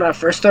that, like when I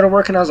first started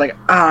working. I was like,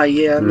 I'm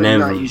gonna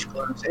not use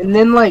gloves. And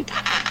then but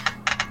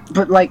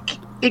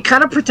it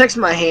kind of protects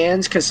my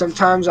hands because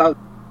sometimes I'll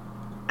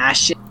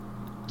mash it,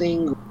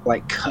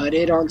 like cut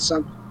it on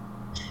something.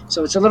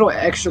 So it's a little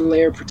extra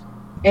layer.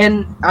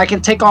 And I can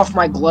take off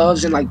my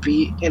gloves and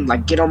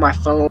get on my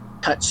phone,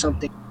 touch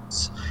something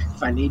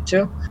if I need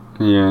to.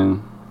 Yeah.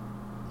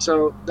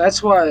 So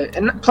that's why.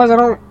 And plus, I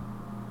don't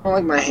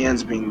like my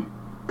hands being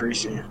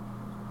greasy.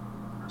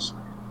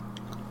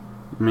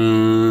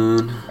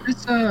 Man,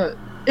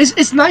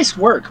 it's nice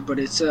work, but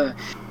it's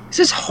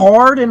just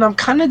hard, and I'm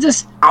kind of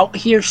just out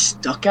here,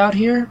 stuck out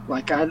here.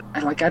 Like I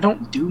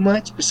don't do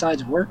much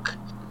besides work.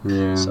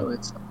 Yeah. So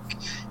it's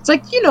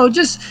like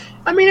just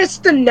it's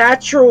the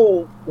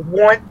natural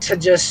want to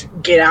just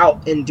get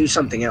out and do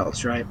something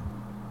else, right?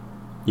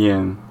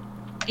 Yeah.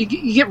 You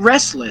get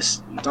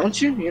restless, don't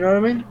you? You know what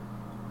I mean?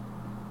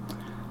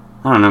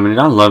 I don't know, man.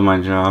 I love my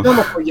job.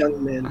 Normal for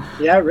young men.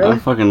 Yeah, really? I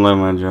fucking love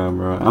my job,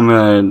 bro.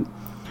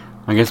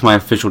 I guess my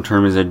official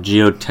term is a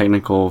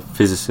geotechnical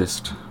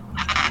physicist.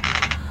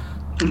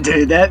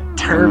 Dude, that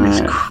term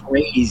is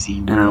crazy,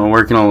 bro. And I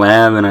work in a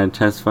lab and I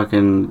test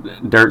fucking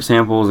dirt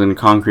samples and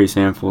concrete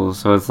samples.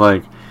 So it's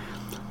like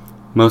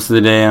most of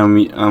the day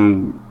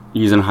I'm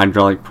using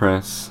hydraulic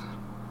press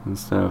and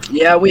stuff.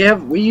 Yeah,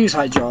 we use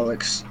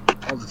hydraulics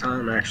all the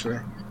time, actually.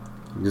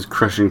 Just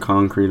crushing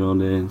concrete all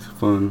day. It's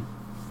fun.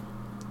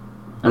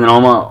 And then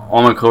all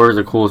my coworkers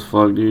are cool as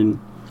fuck, dude.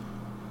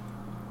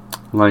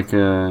 Like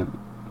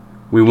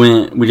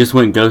we just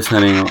went ghost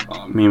hunting,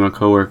 me and my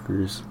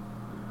coworkers.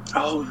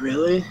 Oh,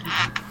 really?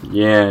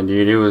 Yeah,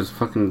 dude, it was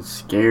fucking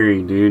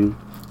scary, dude.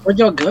 Where'd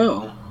y'all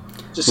go?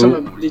 We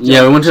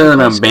went to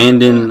an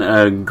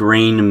abandoned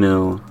grain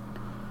mill.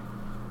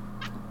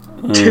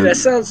 And dude, that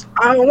sounds.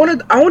 I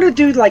want to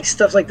do like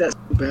stuff like that so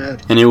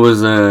bad. And it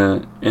was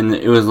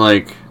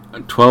like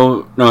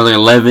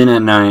 11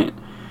 at night.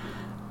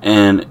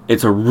 And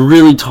it's a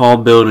really tall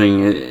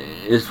building.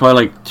 It's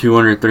probably like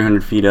 200,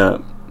 300 feet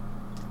up.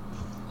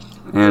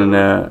 And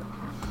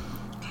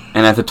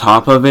at the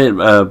top of it,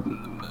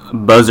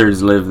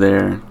 buzzards live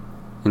there,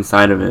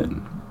 inside of it.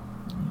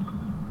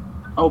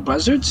 Oh,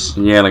 buzzards?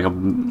 Yeah, like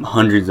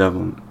hundreds of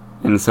them.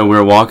 And so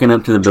we're walking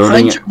up to the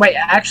building. Wait,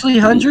 actually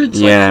hundreds?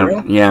 Yeah,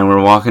 like, yeah. And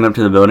we're walking up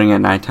to the building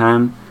at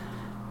nighttime.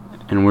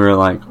 And we were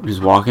like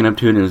just walking up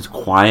to it, and it was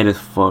quiet as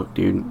fuck,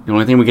 dude. The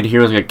only thing we could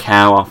hear was like a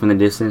cow off in the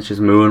distance just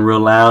mooing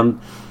real loud.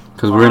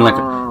 Because we're in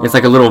it's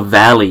like a little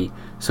valley,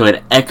 so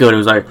it echoed. It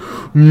was like,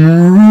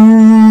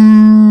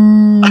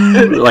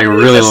 like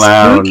really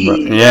loud. Bro.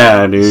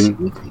 Yeah,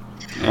 dude.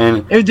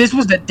 And this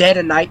was the dead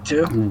of night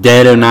too.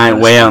 Dead of night,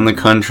 way out in the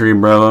country,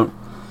 bro.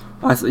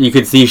 You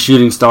could see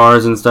shooting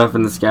stars and stuff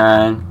in the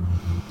sky.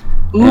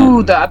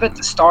 Ooh, I bet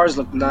the stars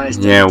look nice.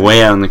 Yeah,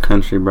 way out in the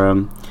country,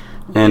 bro.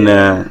 And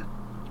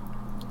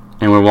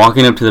and we're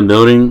walking up to the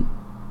building,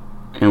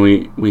 and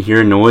we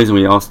hear a noise, and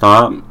we all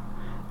stop,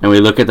 and we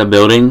look at the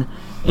building,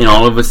 and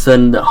all of a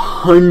sudden,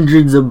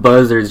 hundreds of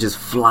buzzards just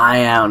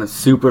fly out, and it's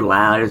super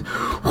loud. It's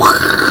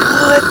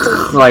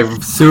like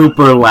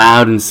super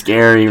loud and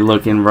scary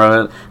looking,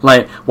 bro.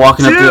 Like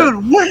walking up to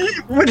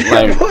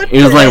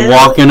it was like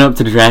walking up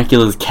to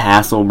Dracula's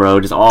castle, bro.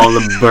 Just all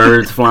the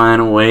birds flying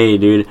away,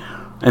 dude.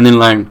 And then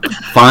like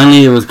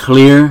finally it was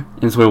clear,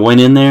 and so we went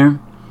in there,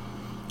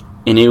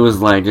 and it was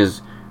like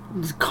just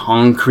this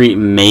concrete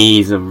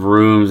maze of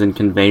rooms and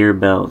conveyor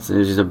belts. It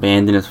was just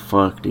abandoned as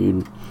fuck,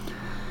 dude.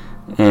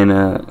 And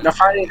did I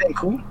find anything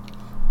cool?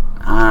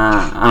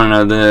 I don't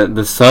know.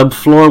 The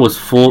subfloor was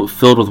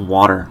filled with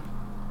water.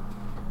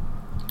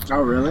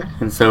 Oh, really?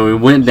 And so we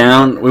went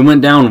down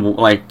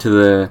like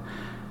to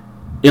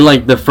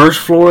the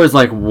first floor is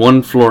like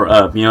one floor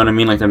up, you know what I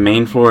mean? Like the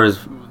main floor is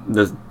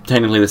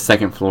technically the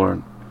second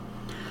floor.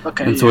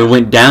 Okay. And so we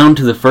went down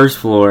to the first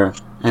floor,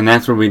 and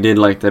that's where we did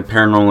like the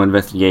paranormal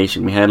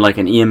investigation. We had like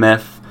an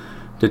EMF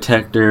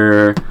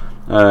detector.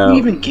 You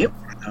even get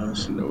one of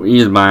those? We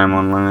just buy them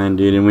online,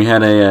 dude. And we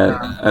had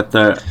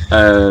a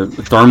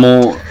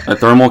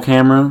thermal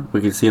camera.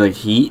 We could see like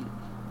heat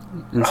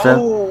and stuff.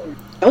 Oh,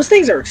 those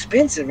things are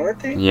expensive, aren't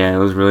they? Yeah, it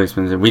was really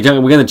expensive. We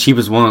got the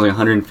cheapest one. It was like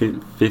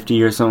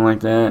 150 or something like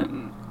that.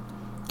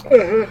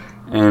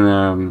 Mm-hmm.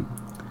 And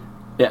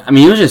yeah, I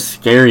mean, it was just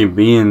scary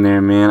being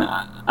there,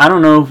 man. I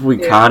don't know if we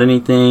caught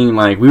anything.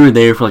 Like, we were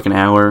there for like an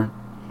hour,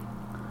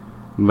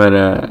 but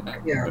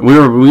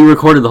we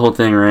recorded the whole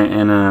thing, right?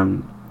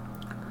 And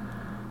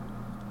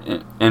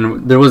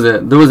there was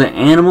an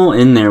animal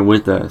in there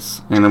with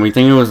us, and we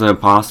think it was a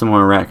possum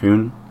or a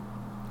raccoon.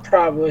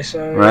 Probably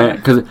so. Right?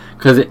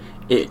 Because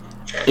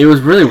it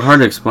was really hard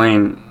to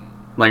explain.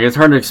 Like, it's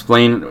hard to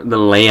explain the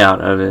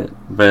layout of it,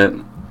 but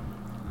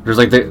there's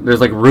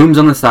like rooms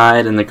on the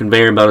side, and the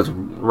conveyor belt is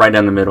right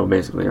down the middle,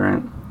 basically,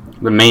 right?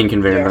 The main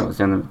conveyor belt is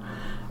down the,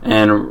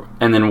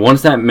 and then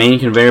once that main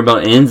conveyor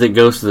belt ends, it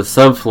goes to the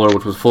subfloor,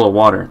 which was full of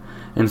water.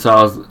 And so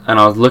I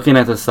was looking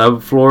at the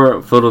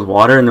subfloor filled with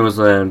water, and there was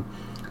a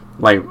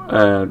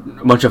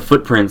bunch of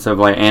footprints of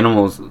like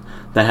animals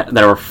that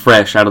were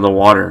fresh out of the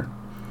water.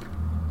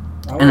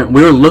 And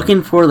we were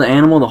looking for the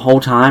animal the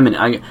whole time, and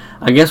I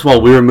guess while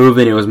we were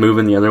moving, it was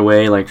moving the other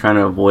way, like trying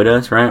to avoid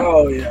us, right?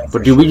 Oh yeah.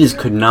 But dude, we just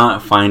could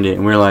not find it,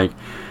 and we were like,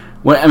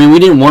 "What?" I mean, we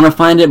didn't want to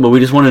find it, but we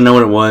just wanted to know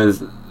what it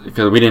was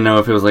because we didn't know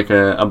if it was like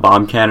a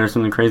bobcat or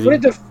something crazy. What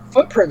did the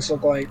footprints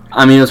look like?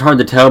 I mean, it was hard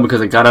to tell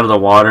because it got out of the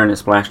water and it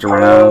splashed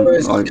around.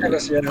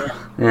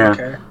 Yeah.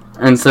 Okay.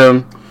 And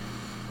so.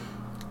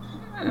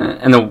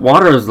 And the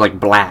water was like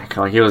black,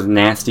 like it was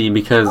nasty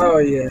because. Oh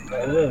yeah.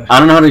 Ugh. I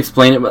don't know how to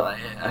explain it, but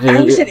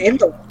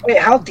wait,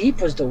 how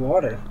deep was the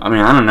water? I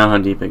mean, I don't know how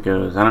deep it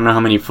goes. I don't know how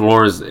many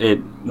floors it.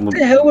 What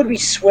the hell would be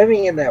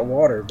swimming in that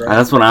water, bro?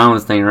 That's what I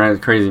was thinking, right?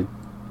 It's crazy.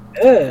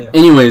 Ugh.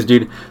 Anyways,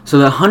 dude, so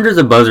the hundreds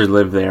of buzzards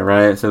live there,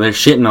 right? So they're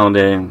shitting all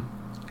day.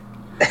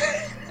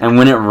 And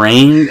when it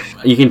rains,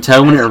 you can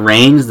tell when it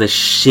rains, the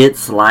shit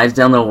slides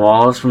down the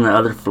walls from the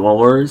other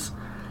floors.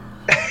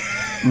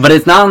 But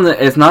it's not on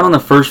the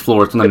first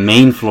floor. It's on the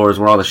main floors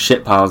where all the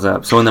shit piles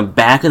up. So in the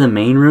back of the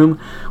main room,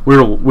 we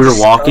were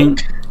walking.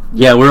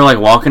 Yeah, we were like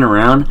walking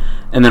around,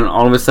 and then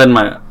all of a sudden,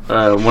 one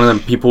of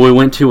the people we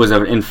went to was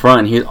in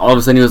front. And all of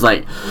a sudden he was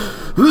like,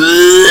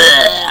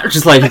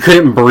 just like he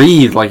couldn't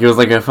breathe. Like it was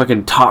like a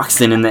fucking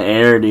toxin in the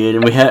air, dude.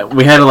 And we had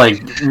to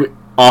like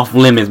off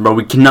limits, bro.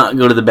 We cannot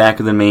go to the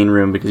back of the main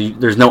room because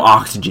there's no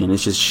oxygen.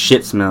 It's just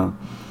shit smell.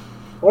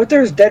 What if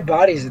there's dead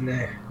bodies in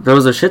there? There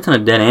was a shit ton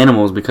of dead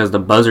animals because the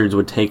buzzards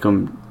would take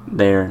them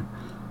there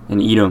and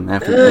eat them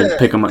after they'd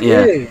pick them up.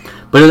 Yeah, dude.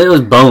 But it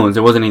was bones.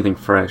 It wasn't anything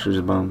fresh. It was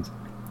just bones.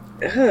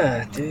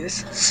 Dude,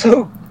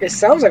 it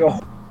sounds like a.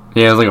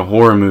 Yeah, it was like a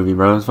horror movie,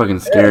 bro. It was fucking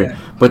scary. Yeah.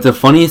 But the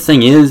funniest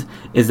thing is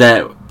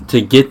that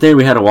to get there,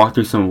 we had to walk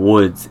through some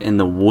woods, and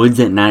the woods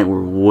at night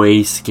were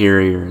way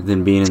scarier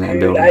than being in that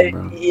building,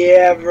 bro.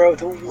 Yeah, bro.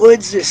 The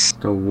woods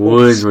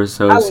were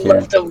so scary. I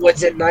love the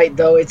woods at night,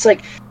 though. It's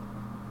like.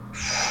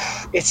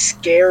 It's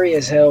scary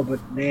as hell, but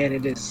man,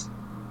 it's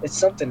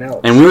something else.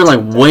 And we were like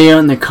way out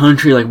in the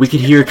country, like we could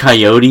hear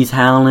coyotes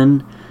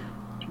howling,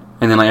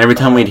 and then like every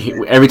time we'd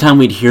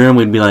hear them,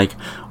 we'd be like,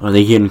 "Are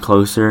they getting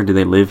closer? Do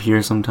they live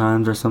here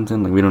sometimes or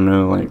something?" Like we don't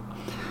know. Like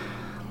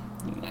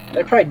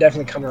they probably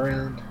definitely come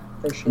around.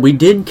 For sure. We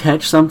did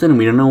catch something, and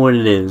we don't know what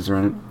it is.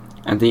 Right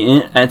at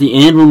the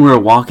end, when we were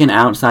walking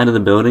outside of the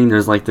building,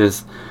 there's like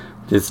this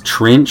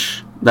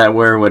trench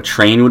where a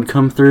train would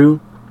come through.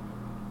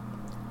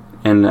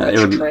 And it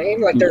would train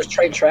like there's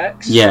train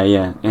tracks.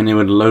 Yeah, and it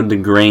would load the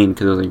grain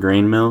because it was a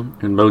grain mill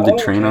and load the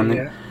train on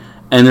there. Yeah.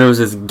 And there was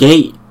this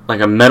gate,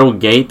 like a metal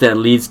gate that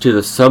leads to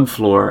the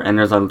subfloor, and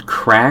there's a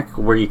crack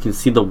where you can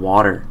see the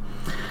water.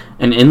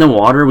 And in the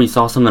water, we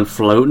saw something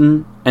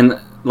floating,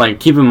 and like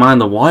keep in mind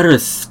the water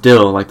is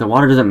still, like the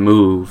water doesn't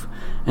move,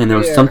 and there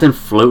was something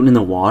floating in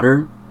the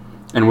water,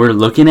 and we're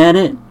looking at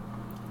it,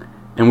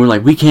 and we're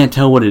like, we can't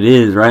tell what it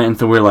is, right? And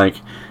so we're like,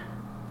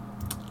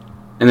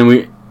 and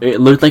then it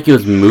looked like it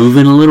was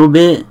moving a little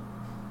bit,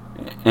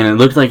 and it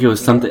looked like it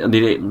was something.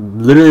 It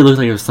literally looked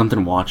like it was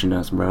something watching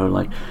us, bro.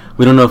 Like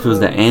we don't know if it was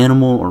the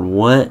animal or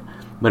what,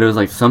 but it was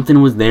like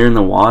something was there in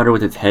the water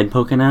with its head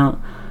poking out.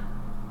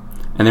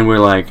 And then we're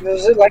like,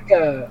 was it like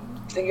I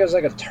think it was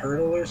like a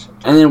turtle or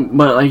something. And then,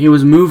 but like it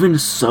was moving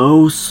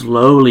so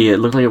slowly, it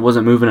looked like it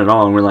wasn't moving at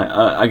all. And we're like,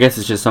 I guess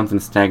it's just something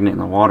stagnant in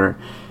the water.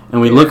 And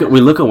we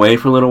look away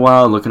for a little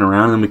while, looking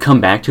around, and then we come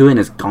back to it, and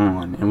it's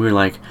gone. And we're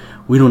like,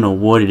 we don't know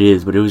what it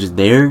is, but it was just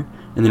there,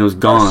 and then it was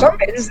gone.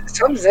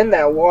 Something's in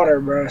that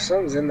water, bro.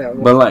 Something's in that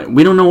water. But like,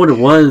 we don't know what it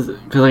was,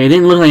 because like, it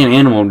didn't look like an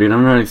animal, dude. I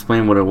don't know how to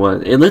explain what it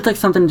was. It looked like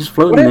something just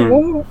floating there.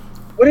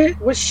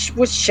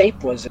 What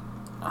shape was it?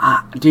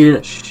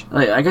 Dude,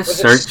 like I guess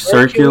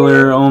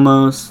circular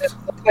almost. It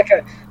looked like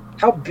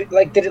How big?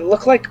 Like, did it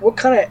look like what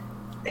kind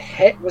of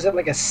head? Was it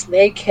like a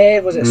snake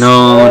head? Was it?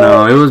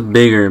 No, it was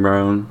bigger,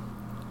 bro.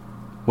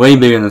 Way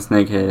bigger than a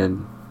snake head.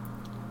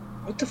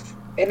 What the?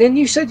 And then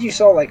you said you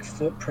saw like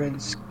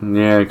footprints.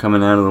 Yeah,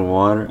 coming out of the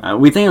water.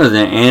 We think it was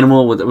an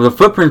animal. The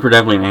footprints were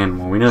definitely an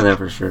animal. We know that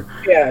for sure.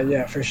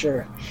 Yeah, for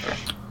sure.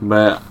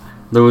 But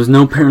there was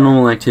no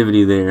paranormal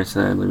activity there.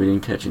 Sadly, we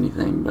didn't catch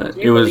anything. But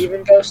Do you believe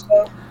in ghosts,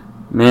 though?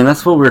 Man,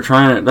 that's what we're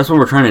trying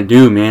to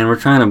do, man. We're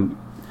trying to,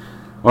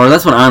 or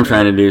that's what I'm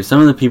trying to do.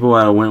 Some of the people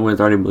I went with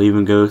already believe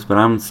in ghosts, but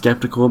I'm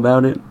skeptical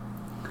about it.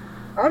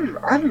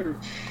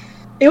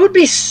 It would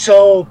be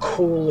so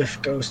cool if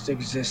ghosts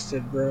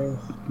existed, bro.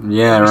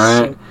 Yeah,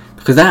 right?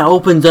 Because that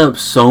opens up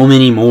so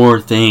many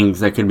more things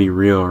that could be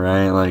real,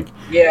 right? Like,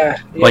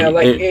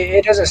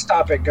 it doesn't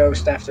stop at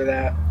ghosts after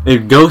that.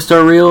 If ghosts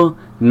are real,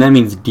 then that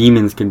means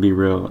demons could be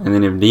real. And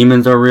then if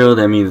demons are real,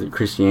 that means that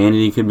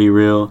Christianity could be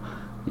real.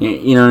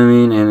 You know what I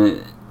mean?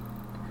 And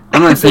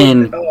I'm not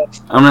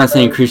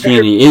saying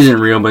Christianity isn't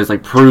real, but it's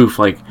like proof,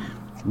 like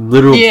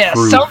literal proof. Yeah,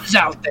 something's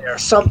out there,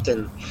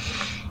 something.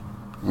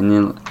 And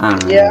then I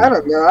don't know. Yeah, I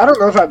don't know. I don't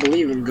know if I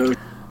believe in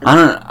ghosts.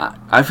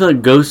 I feel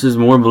like ghosts is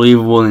more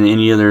believable than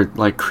any other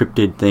like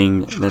cryptid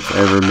thing that's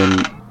ever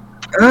been.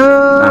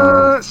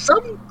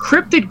 Some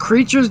cryptid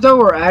creatures though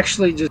are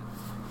actually just.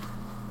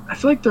 I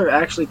feel like they're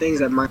actually things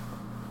that might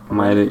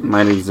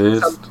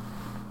exist.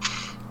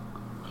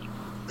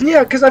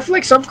 Yeah, because I feel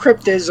like some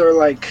cryptids are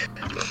like.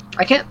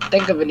 I can't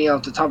think of any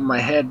off the top of my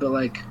head, but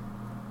like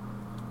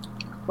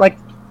the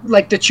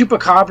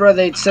chupacabra,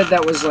 they said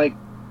that was like.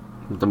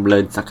 The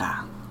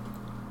bloodsucker.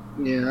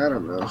 Yeah, I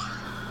don't know.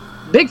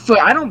 Bigfoot,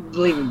 I don't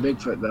believe in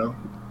Bigfoot though.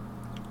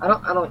 I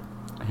don't.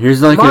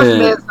 Here's like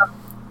Mothman's not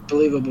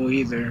believable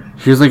either.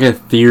 Here's like a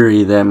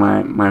theory that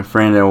my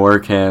friend at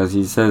work has.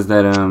 He says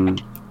that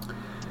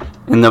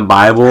in the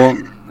Bible,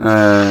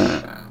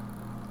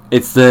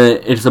 it's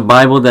a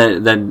Bible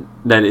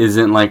that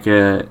isn't like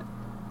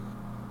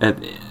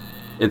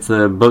it's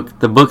the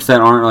books that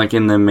aren't like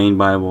in the main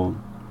Bible.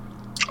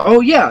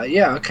 Oh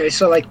yeah, okay.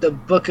 So like the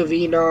Book of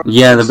Enoch.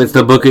 Yeah, it's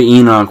the Book of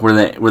Enoch where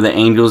the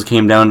angels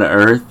came down to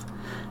earth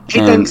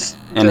and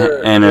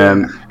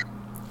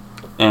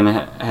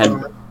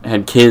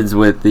had kids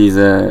with these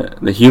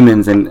the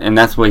humans, and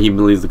that's what he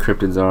believes the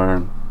cryptids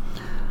are,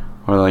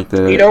 or like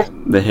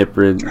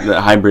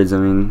the hybrids. I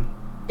mean.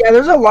 Yeah,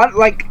 there's a lot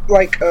like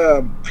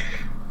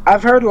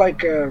I've heard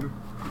like a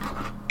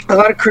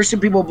lot of Christian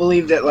people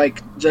believe that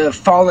like the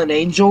fallen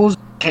angels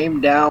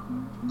came down.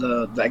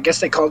 I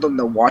guess they called them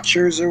the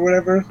Watchers or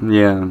whatever.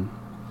 Yeah.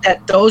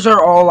 That those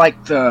are all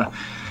like the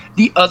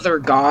other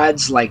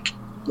gods, like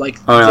like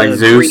Zeus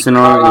Greek and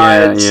all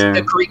gods, yeah.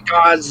 The Greek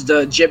gods, the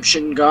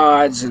Egyptian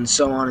gods, and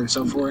so on and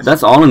so forth.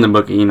 That's all in the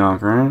Book of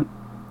Enoch, right?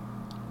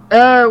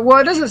 Well,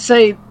 it doesn't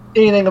say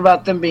anything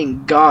about them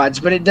being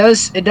gods, but it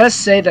does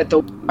say that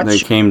they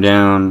came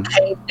down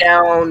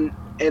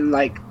and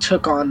like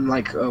took on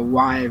like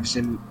wives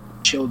and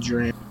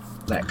children,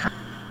 that kind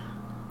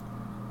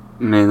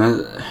of. Man,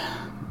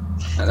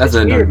 that's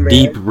a weird,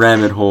 deep man.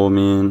 rabbit hole,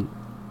 man.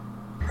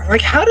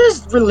 Like, how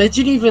does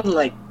religion even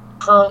like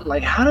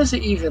how does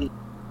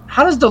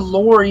the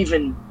lore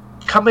even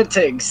come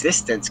into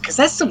existence? Because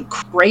that's some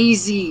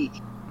crazy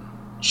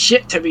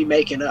shit to be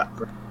making up,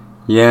 bro.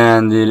 Yeah,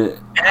 dude.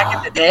 Back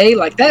in the day,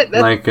 like that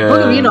like,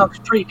 Book of Enoch is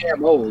pretty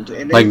damn old,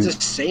 and they're like,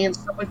 just saying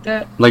stuff like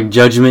that. Like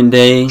Judgment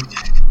Day.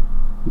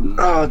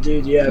 Oh,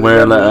 dude, yeah.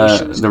 Where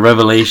the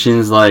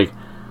Revelations, like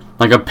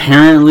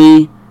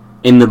apparently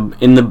in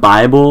the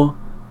Bible,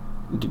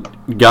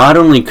 God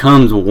only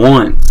comes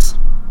once,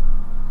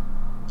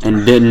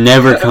 and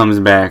never comes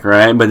back,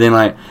 right? But then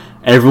like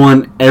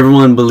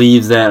everyone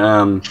believes that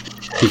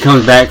he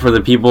comes back for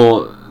the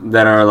people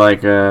that are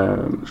like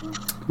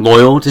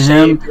loyal to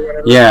him,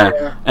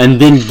 yeah, and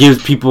then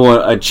gives people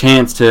a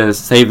chance to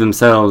save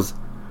themselves,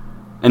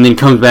 and then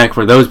comes back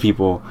for those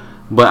people.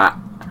 But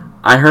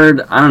I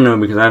heard, I don't know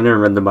because I've never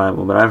read the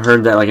Bible, but I've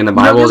heard that like in the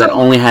Bible that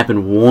only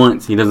happened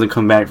once. He doesn't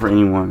come back for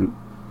anyone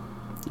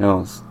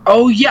else.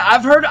 Oh yeah,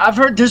 I've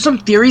heard. There's some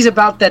theories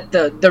about that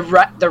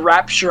the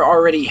rapture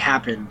already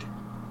happened.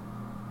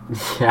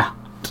 Yeah.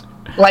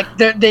 Like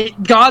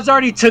God's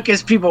already took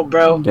his people,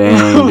 bro.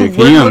 Dang, dude,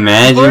 can you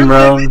imagine,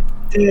 bro?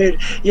 Dude,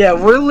 yeah,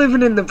 we're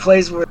living in the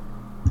place where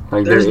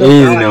like there is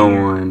no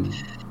one.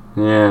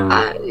 Yeah.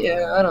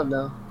 I don't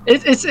know.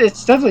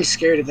 It's definitely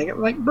scary to think.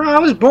 Like, bro, I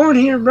was born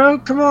here, bro.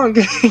 Come on,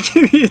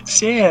 give me a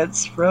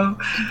chance, bro.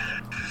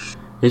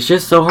 It's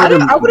just so hard.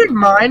 I wouldn't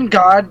mind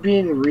God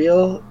being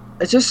real.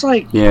 It's just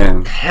like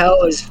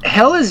hell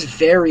is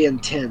very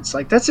intense.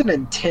 Like that's an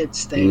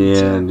intense thing.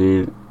 Yeah,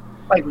 dude.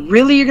 Like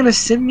really, you're gonna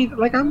send me?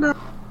 Like I'm not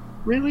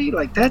really.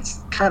 Like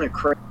that's kind of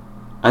crazy.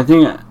 I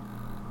think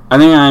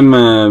I'm.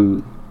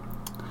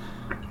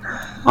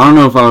 I don't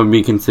know if I would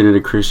be considered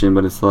a Christian,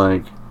 but it's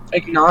like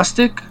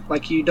agnostic.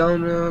 Like you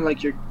don't know.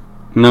 Like you're.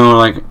 No,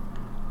 like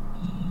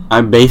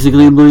I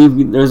basically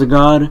believe there's a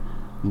God,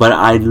 but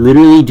I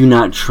literally do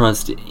not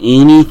trust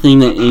anything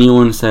that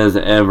anyone says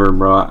ever,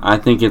 bro. I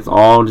think it's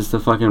all just a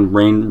fucking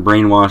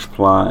brainwash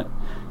plot.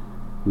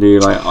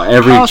 dude. Like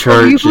every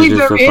church you is believe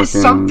just there a is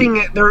fucking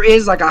something? There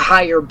is like a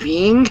higher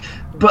being,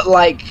 but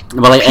like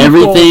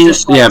everything.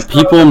 just, like, Yeah,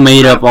 throw people them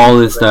made up out. all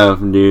this stuff,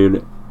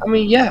 dude. I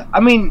mean, yeah. I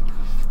mean,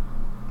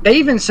 they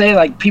even say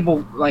like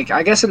people like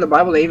I guess in the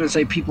Bible they even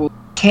say people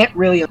can't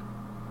really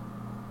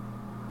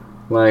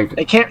Like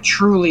they can't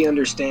truly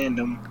understand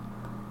them.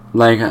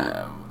 Like,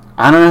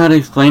 I don't know how to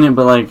explain it,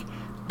 but like,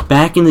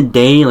 back in the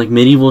day, like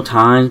medieval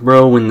times,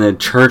 bro, when the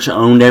church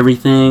owned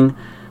everything,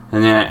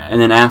 and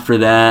then after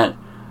that,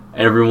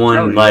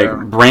 everyone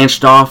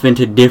branched off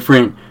into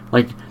different.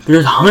 Like,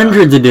 there's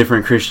hundreds of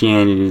different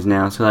Christianities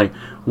now. So like,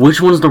 which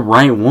one's the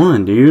right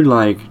one, dude?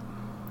 Like,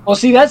 well,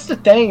 see, that's the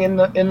thing in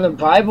the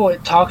Bible.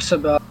 It talks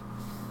about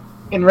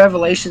in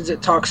Revelations.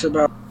 It talks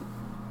about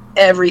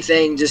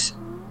everything. Just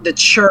the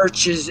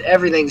church is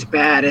everything's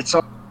bad. It's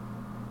all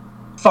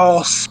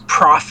false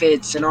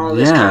prophets and all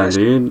this kind of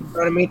stuff. You know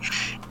what I mean?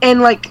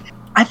 And like,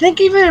 I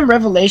think even in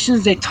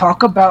Revelations they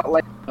talk about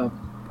like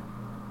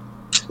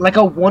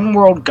a one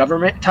world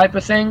government type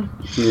of thing.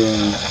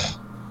 Yeah.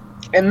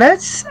 And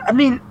that's, I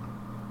mean,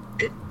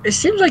 it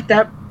seems like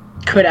that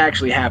could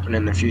actually happen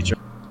in the future.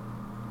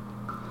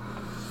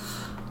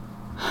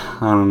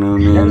 I don't know,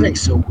 man.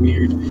 Everything's so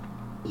weird.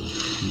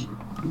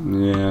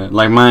 Yeah,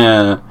 like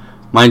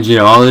my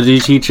geology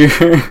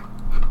teacher.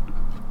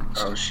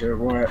 Oh shit!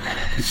 What?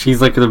 She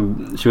was like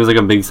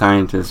a big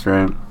scientist,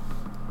 right?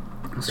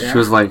 So Yeah. she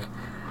was like,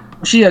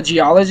 Was she a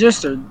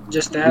geologist or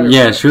just that?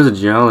 yeah, she was a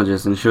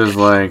geologist, and she was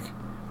like,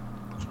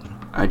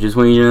 I just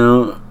want you to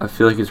know, I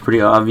feel like it's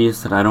pretty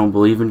obvious that I don't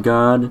believe in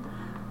God,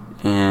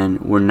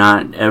 and we're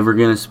not ever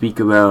gonna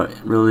speak about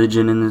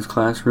religion in this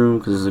classroom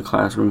because it's a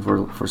classroom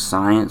for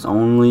science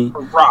only.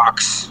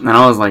 Rocks. And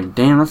I was like,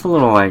 damn, that's a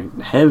little like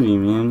heavy,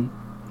 man.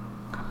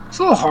 It's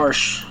a little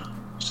harsh.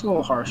 It's a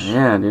little harsh.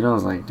 Yeah, dude. I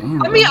was like,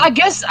 damn. I mean, I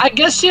guess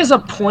she has a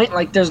point.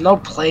 Like, there's no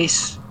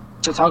place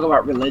to talk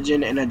about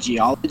religion in a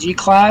geology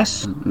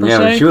class. Yeah,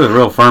 but she was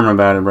real firm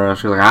about it, bro.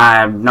 She was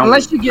like,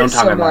 Unless you get don't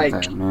talk some, about like,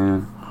 that,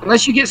 man.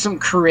 Unless you get some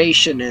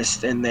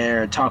creationist in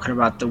there talking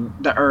about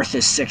the Earth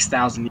is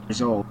 6,000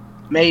 years old,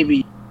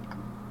 maybe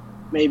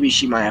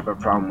she might have a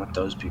problem with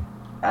those people.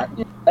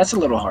 That's a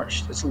little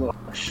harsh. That's a little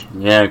harsh.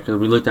 Yeah, because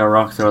we looked at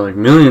rocks that are like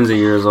millions of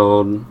years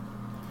old.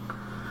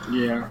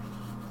 Yeah.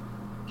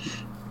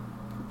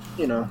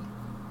 You know.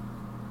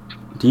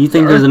 Do you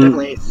think there's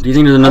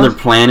another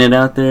planet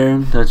out there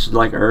that's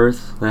like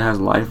Earth that has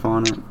life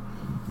on it?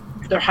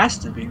 There has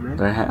to be, man.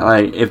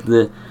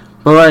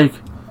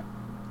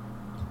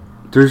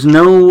 There's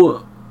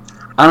no,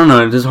 I don't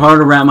know. It's just hard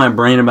to wrap my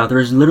brain about.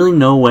 There's literally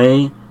no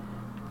way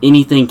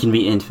anything can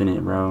be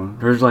infinite, bro.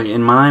 There's like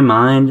in my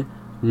mind,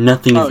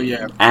 nothing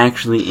is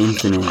actually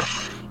infinite.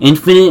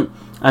 Infinite,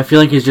 I feel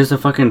like, is just a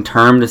fucking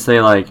term to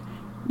say like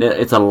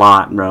it's a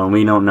lot, bro.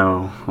 We don't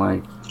know,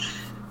 like.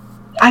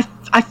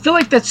 I feel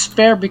like that's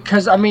fair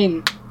because, I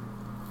mean,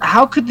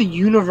 how could the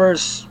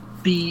universe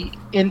be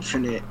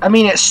infinite? I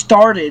mean, it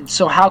started,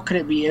 so how could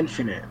it be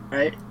infinite,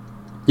 right?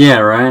 Yeah,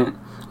 right?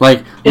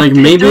 Like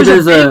maybe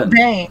there's a Big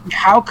Bang.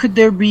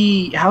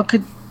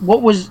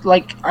 What was,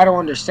 like, I don't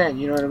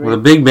understand, you know what I mean? Well,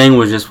 the Big Bang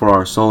was just for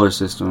our solar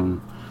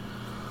system.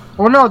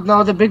 Well,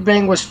 no, the Big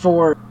Bang was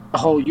for the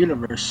whole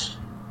universe.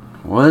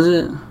 Was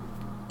it?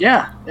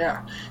 Yeah.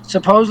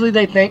 Supposedly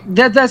they think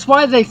that's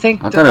why they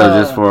think. I thought it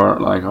was just for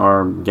like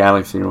our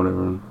galaxy or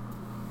whatever.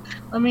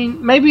 I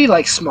mean, maybe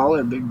like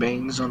smaller Big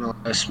Bangs on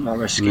a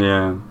smaller scale.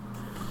 Yeah.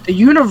 The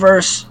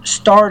universe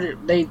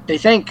started. They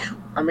think.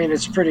 I mean,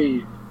 it's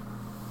pretty.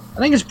 I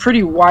think it's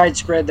pretty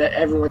widespread that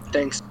everyone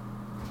thinks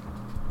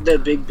the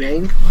Big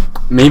Bang.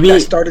 Maybe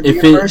that started the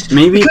universe.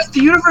 Because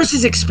the universe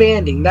is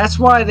expanding. That's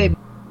why they.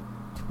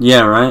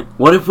 Yeah, right.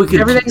 What if we could?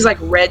 Everything's like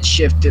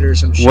redshifted or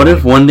some shit. What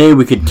if one day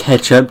we could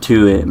catch up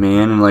to it,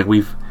 man, and like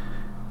we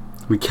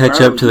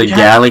catch up to the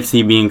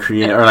galaxy being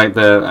created, or like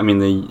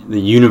the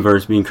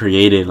universe being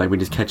created. Like we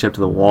just catch up to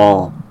the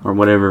wall or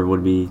whatever it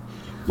would be.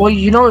 Well,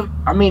 you know,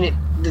 I mean,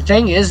 the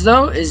thing is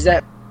though, is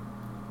that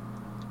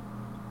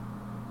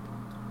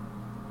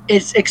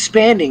it's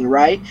expanding,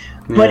 right?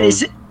 Yeah. But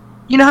is it?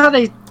 You know how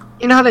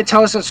they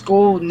tell us at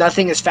school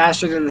nothing is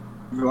faster than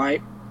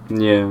light.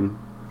 Yeah.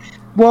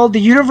 Well,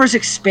 the universe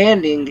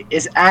expanding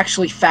is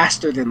actually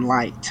faster than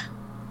light.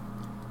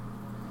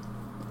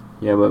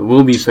 Yeah, but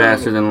we'll be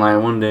faster than light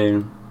one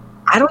day.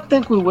 I don't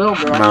think we will,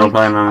 bro. No,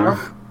 probably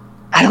not.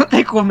 I don't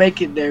think we'll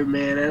make it there,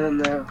 man. I don't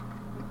know.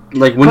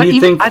 Like, when do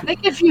you think? I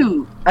think if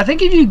you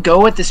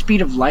go at the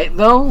speed of light,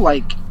 though,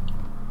 like,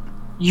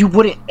 you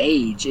wouldn't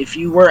age. If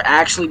you were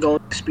actually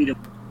going at the speed of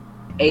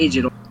age,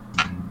 it'll.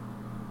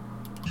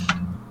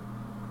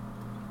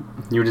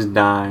 You would just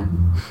die.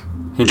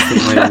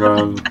 Instantly,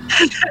 bro.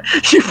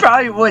 You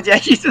probably would. Yeah,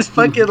 you just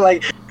fucking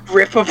like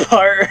rip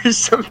apart or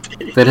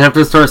something. They'd have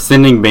to start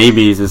sending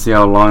babies to see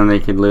how long they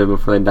could live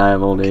before they die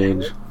of old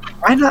age.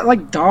 Why not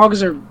like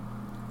dogs or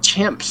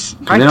chimps?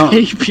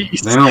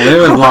 Babies. They don't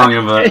live as long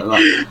of a.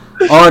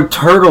 Or a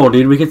turtle,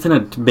 dude. We could send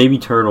a baby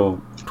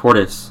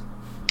tortoise.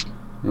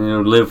 And it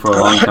would live for a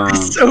long time.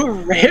 So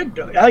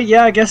random. Oh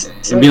yeah, I guess.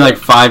 It'd be like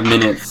 5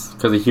 minutes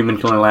Because a human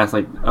can only last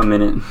like a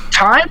minute.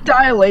 Time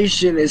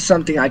dilation is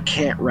something I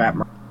can't wrap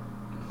my...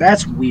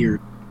 That's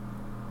weird.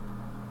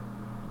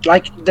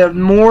 Like, the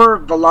more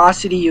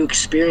velocity you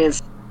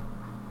experience,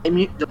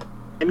 the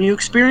time you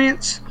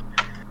experience,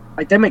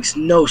 like, that makes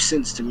no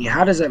sense to me.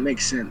 How does that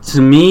make sense?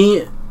 To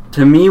me,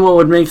 what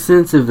would make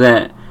sense is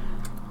that,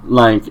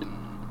 like,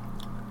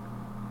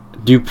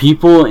 do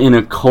people in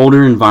a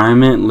colder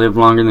environment live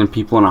longer than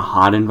people in a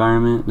hot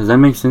environment? Does that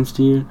make sense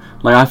to you?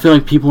 Like, I feel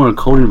like people in a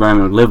cold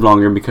environment would live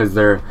longer because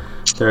their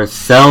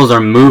cells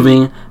are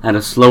moving at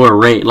a slower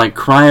rate. Like,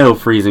 cryo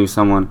freezing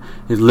someone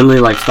is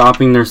literally like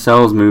stopping their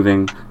cells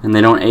moving, and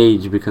they don't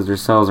age because their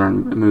cells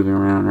aren't moving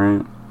around,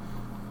 right?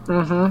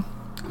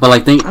 Mm-hmm. But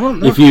like, think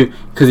if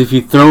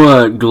you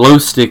throw a glow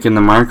stick in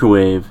the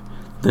microwave,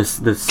 the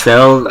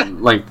cell,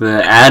 like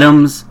the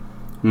atoms,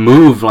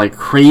 move like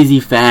crazy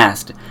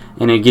fast,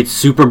 and it gets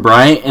super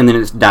bright, and then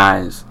it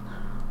dies.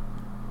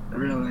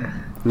 Really?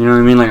 You know what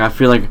I mean? Like, I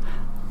feel like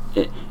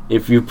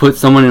if you put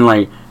someone in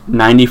like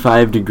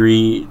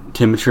 95-degree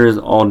temperatures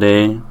all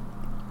day,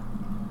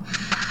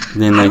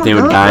 then like they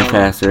would die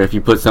faster. If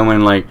you put someone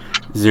in like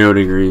 0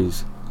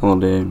 degrees all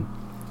day.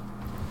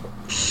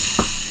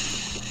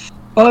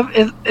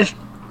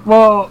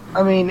 Well,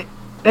 I mean,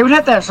 they would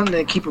have to have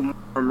something to keep them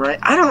warm, right?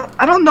 I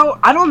don't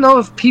know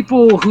if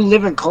people who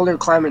live in colder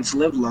climates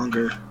live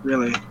longer.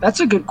 Really,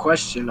 that's a good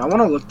question. I want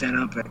to look that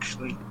up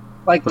actually.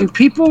 Like, do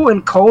people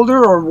in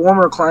colder or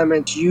warmer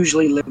climates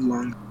usually live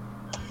longer?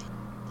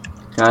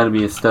 Gotta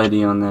be a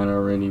study on that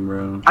already,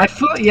 bro. I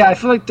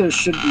feel like there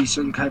should be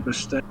some type of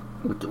study.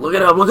 Look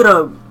it up.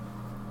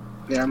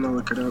 Yeah, I'm gonna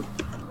look it up.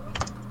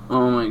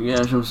 Oh my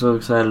gosh, I'm so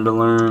excited to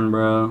learn,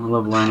 bro. I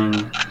love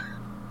learning.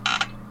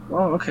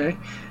 Oh, okay.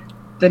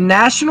 The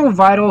National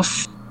Vital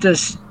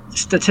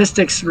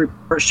Statistics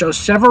Report shows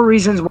several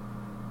reasons.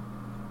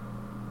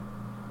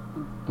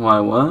 Why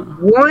what?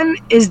 One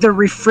is the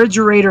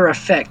refrigerator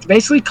effect.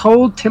 Basically,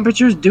 cold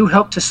temperatures do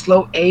help to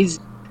slow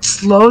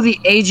the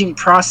aging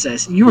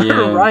process. You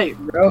were right,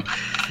 bro.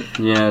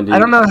 Yeah, dude. I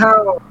don't know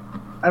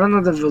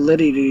the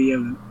validity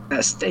of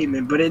that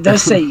statement, but it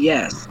does say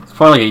yes. It's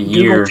probably like a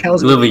year.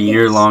 Live a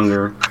year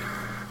longer.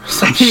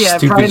 Yeah,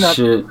 stupid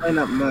probably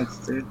not much,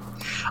 dude.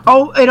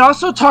 Oh, it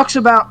also talks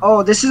about.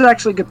 Oh, this is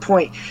actually a good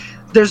point.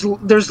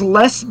 There's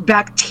less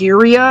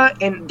bacteria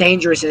and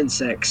dangerous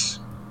insects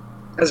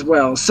as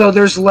well. So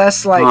there's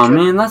less like. Oh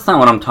man, that's not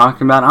what I'm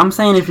talking about. I'm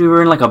saying if you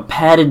were in like a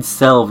padded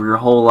cell for your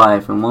whole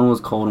life and one was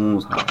cold and one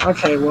was hot.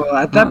 Okay, well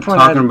at that point,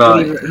 talking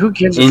about who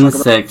gives a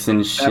insects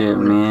and shit,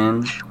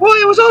 man. Well,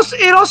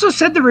 it also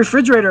said the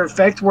refrigerator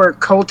effect, where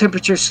cold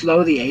temperatures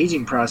slow the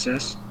aging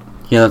process.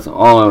 Yeah, that's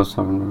all I was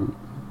talking about.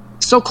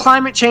 So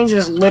climate change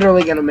is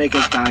literally gonna make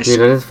us die. Dude,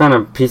 I just found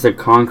a piece of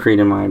concrete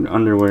in my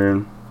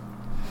underwear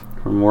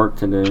from work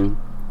today.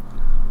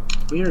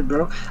 Weird,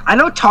 bro. I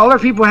know taller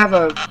people have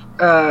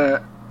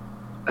a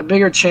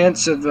bigger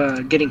chance of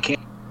getting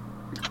cancer.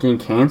 Getting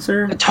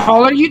cancer? The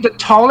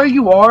taller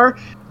you are,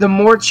 the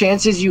more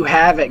chances you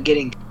have at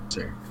getting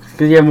cancer.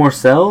 Because you have more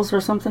cells or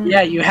something?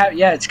 Yeah,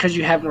 it's because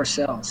you have more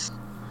cells.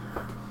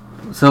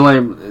 So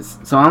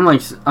I'm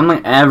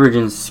like average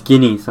and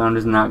skinny, so I'm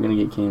just not gonna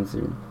get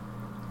cancer.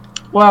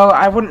 Well,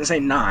 I wouldn't say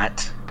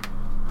not.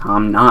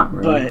 I'm not,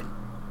 bro. But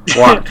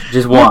watch,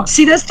 just watch. Well,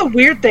 see, that's the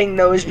weird thing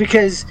though, is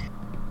because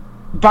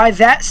by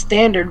that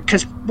standard,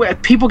 because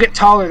people get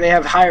taller, they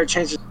have higher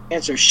chances of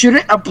cancer.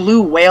 Shouldn't a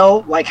blue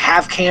whale like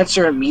have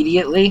cancer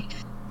immediately?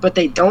 But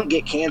they don't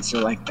get cancer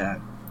like that.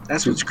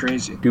 That's what's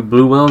crazy. Do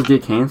blue whales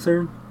get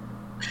cancer?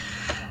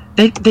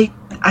 I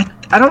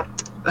don't.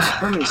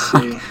 Let me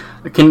see.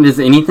 Does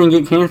anything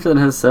get cancer that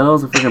has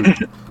cells? If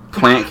like a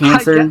plant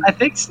cancer? I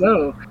think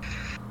so.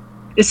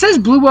 It says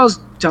blue whales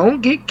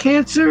don't get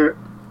cancer.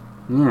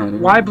 Yeah. Dude.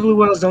 Why blue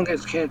whales don't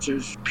get cancer?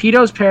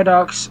 Peto's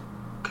paradox.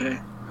 Okay.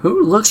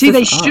 Who looks? See,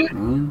 they up, should.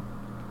 Man?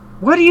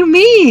 What do you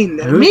mean?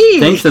 Who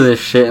thinks of this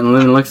shit and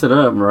then looks it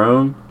up,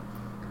 bro?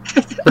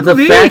 But the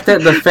fact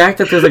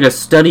that there's like a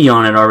study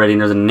on it already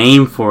and there's a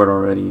name for it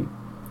already.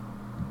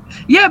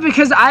 Yeah,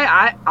 because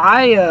I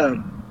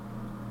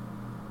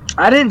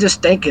didn't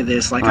just think of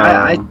this. Like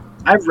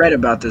I've read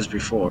about this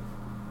before.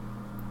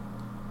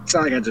 It's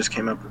not like I just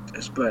came up with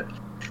this, but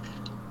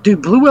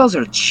dude, blue whales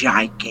are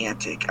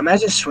gigantic.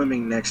 Imagine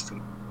swimming next to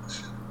them.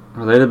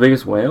 Are they the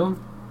biggest whale?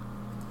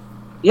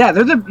 Yeah,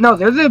 they're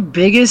the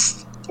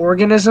biggest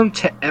organism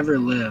to ever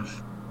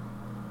live.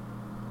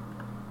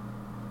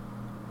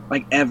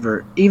 Like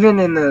ever. Even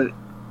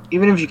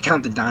if you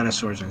count the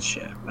dinosaurs and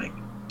shit, like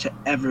to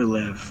ever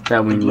live.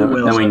 That we know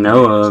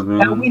of, man.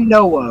 That we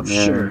know of,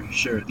 yeah.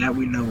 Sure, that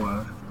we know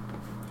of.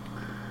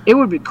 It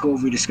would be cool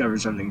if we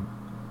discovered something.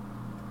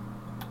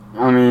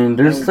 I mean,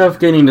 there's stuff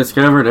getting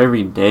discovered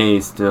every day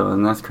still,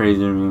 and that's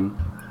crazy to me.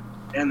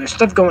 And there's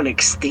stuff going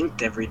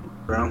extinct every day,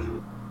 bro.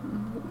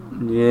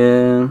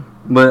 Yeah,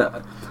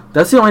 but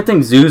that's the only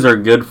thing zoos are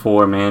good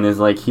for, man, is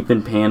like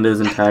keeping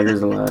pandas and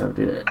tigers alive,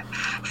 dude.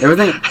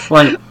 Everything,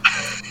 like,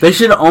 they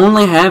should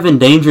only have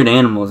endangered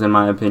animals, in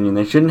my opinion.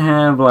 They shouldn't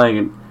have,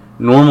 like,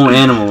 normal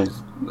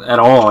animals at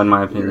all, in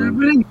my opinion. Yeah,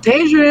 but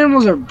endangered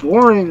animals are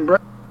boring, bro.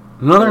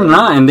 No, they're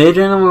not.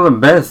 Endangered animals are the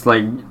best.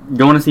 Like,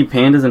 going to see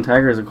pandas and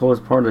tigers is the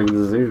coolest part of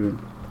the zoo.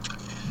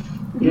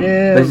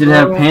 Yeah, they should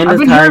have pandas, I've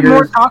been tigers. hearing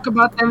more talk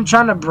about them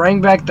trying to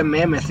bring back the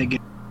mammoth again.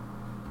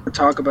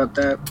 Talk about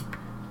that.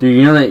 Dude,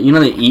 you know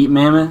they eat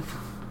mammoth?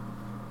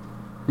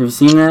 Have you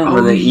seen that?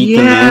 Where they eat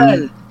the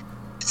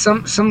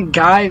mammoth? Some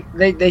guy,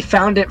 they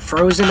found it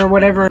frozen or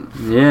whatever.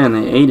 Yeah, and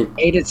they ate it.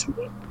 Ate its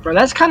meat. Bro,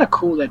 that's kind of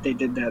cool that they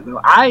did that, though.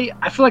 I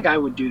feel like I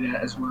would do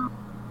that as well.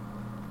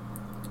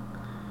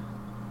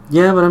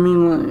 Yeah, but I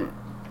mean, like,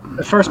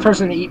 the first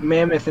person to eat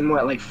mammoth in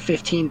what, like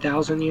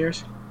 15,000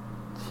 years?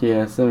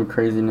 Yeah, some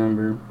crazy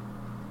number.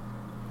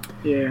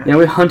 Yeah. Yeah,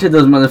 we hunted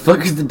those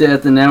motherfuckers to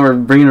death, and now we're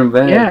bringing them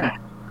back. Yeah.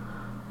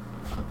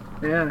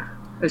 Yeah,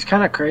 it's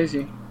kind of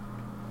crazy.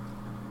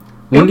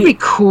 It would be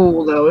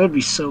cool, though. It would be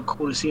so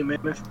cool to see a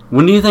mammoth.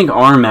 When do you think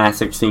our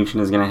mass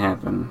extinction is going to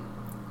happen?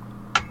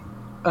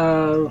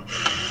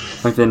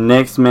 Like the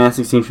next mass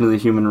extinction of the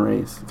human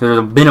race. Because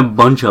there's been a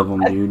bunch of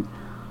them, dude.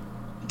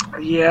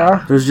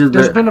 Yeah. There's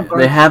been a bunch.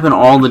 They happen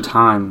all the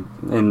time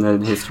in the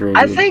history.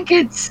 I think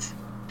it's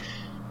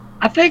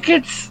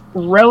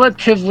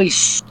relatively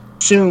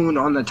soon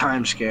on the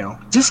time scale.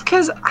 Just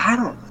because, I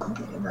don't know.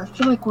 I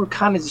feel like we're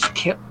kind of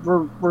just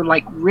we're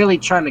like really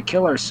trying to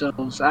kill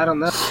ourselves. I don't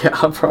know.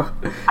 Yeah, bro.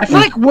 I feel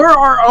like we're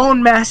our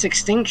own mass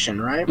extinction,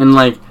 right? And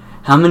like,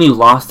 how many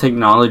lost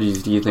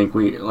technologies do you think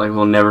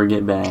we'll never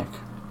get back?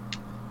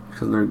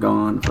 Because they're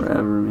gone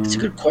forever, man. That's a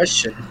good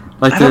question.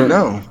 Like I don't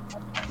know.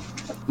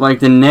 Like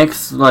the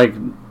next, like,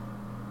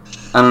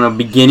 I don't know,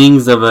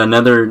 beginnings of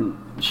another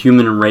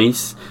human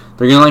race.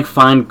 They're gonna like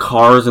find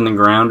cars in the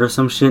ground or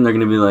some shit, and they're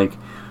gonna be like,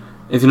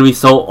 it's gonna be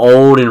so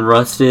old and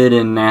rusted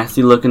and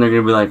nasty looking. They're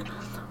gonna be like,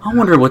 I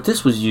wonder what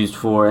this was used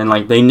for. And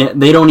like they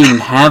don't even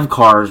have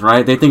cars,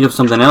 right? They think of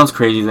something else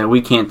crazy that we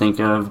can't think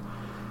of.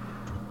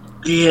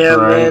 Yeah,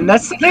 right? Man,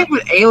 that's the thing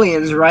with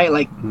aliens, right?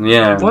 Like,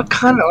 yeah,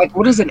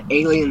 what is an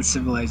alien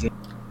civilization?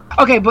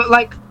 Okay, but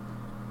like,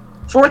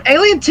 for an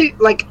alien to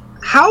like,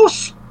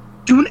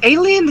 do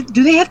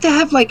they have to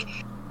have like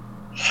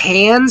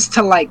hands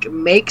to like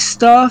make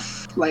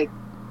stuff? Like,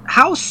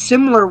 how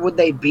similar would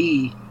they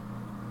be?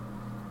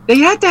 They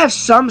have to have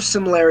some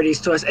similarities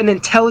to us, an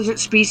intelligent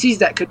species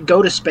that could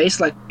go to space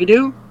like we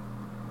do.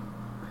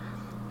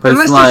 But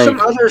unless there's some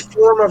other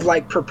form of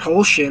like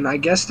propulsion, I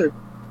guess they're.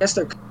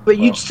 But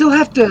you'd still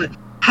have to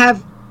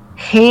have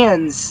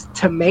hands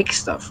to make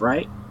stuff,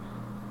 right?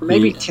 Or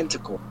maybe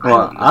tentacle.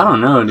 I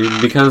don't know,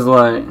 dude. Because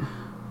like,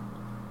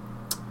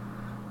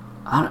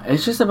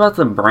 it's just about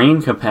the brain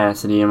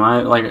capacity.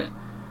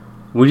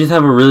 We just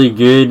have a really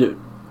good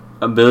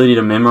ability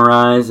to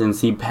memorize and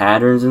see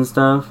patterns and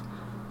stuff.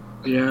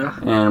 Yeah,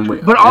 and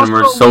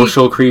we're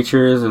social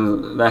creatures,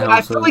 and that helps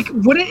us. I feel like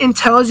wouldn't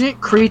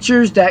intelligent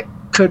creatures that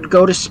could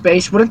go to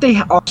space, wouldn't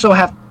they also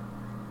have,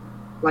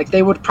 like,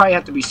 they would probably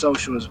have to be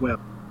social as well?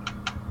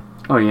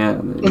 Oh yeah,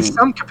 in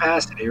some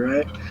capacity,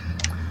 right?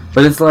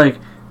 But it's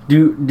like,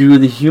 do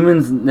the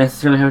humans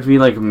necessarily have to be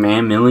like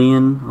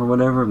mammalian or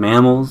whatever,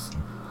 mammals?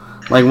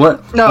 Like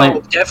what? No,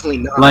 like, definitely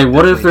not. Like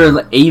what if there's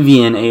like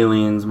avian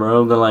aliens,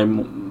 bro? They're like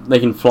they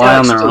can fly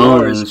on their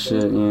own and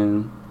shit,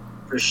 yeah.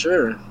 For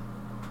sure.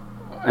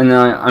 And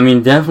I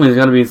mean, definitely there's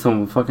got to be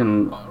some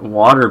fucking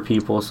water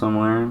people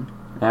somewhere.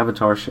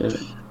 Avatar shit.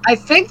 I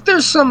think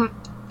there's some.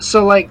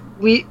 So like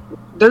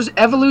there's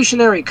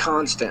evolutionary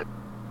constant.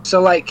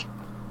 So like,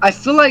 I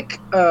feel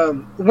like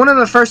one of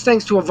the first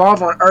things to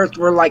evolve on Earth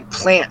were like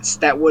plants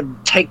that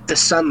would take the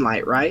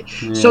sunlight, right?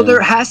 Yeah. So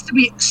there has to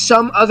be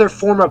some other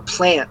form of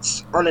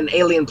plants on an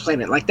alien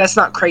planet. Like, that's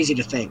not crazy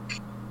to think.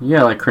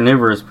 Yeah, like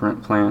carnivorous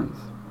plants.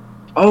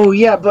 Oh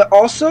yeah, but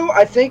also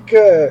I think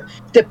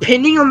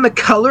depending on the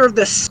color of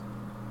the,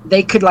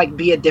 they could like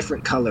be a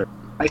different color.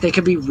 Like they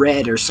could be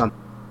red or something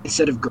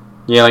instead of green.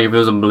 Yeah, like if it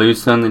was a blue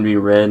sun, they'd be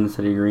red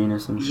instead of green or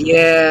something.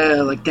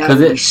 Yeah, like that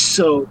would be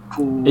so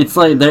cool. It's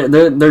like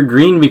they're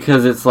green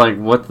because it's like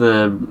what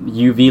the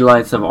UV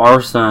lights of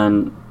our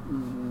sun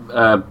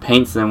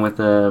paints them with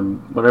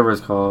whatever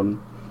it's called.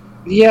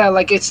 Yeah,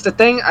 like it's the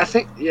thing. I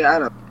think. Yeah,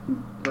 I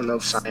don't know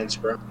science,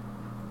 bro.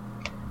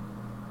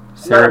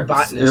 Was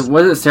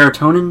it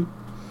serotonin?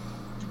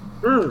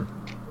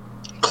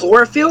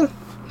 Chlorophyll?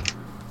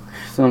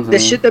 Something. The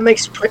shit that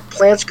makes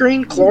plants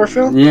green?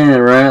 Chlorophyll? Yeah,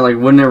 right. Like,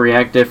 wouldn't it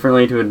react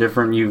differently to a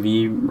different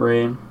UV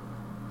ray?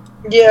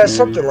 Yeah, maybe.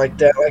 Something like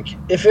that. Like,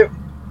 if it...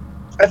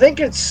 I think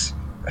it's...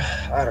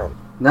 I don't know.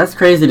 That's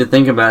crazy to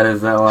think about,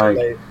 is that,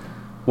 like...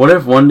 What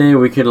if one day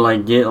we could,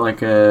 like, get,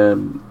 like, I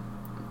don't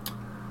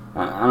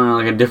know,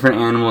 like a different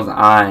animal's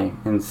eye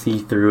and see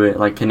through it,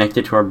 like, connect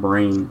it to our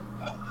brain?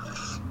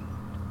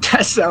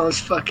 That sounds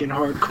fucking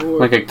hardcore.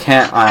 Like a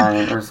cat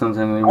eye or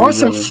something. I want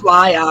some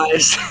fly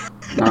eyes.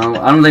 No,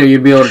 I don't think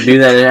you'd be able to do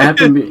that.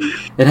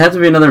 It'd have to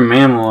be another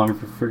mammal.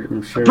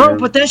 I'm sure. Bro,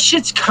 but that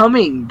shit's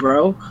coming,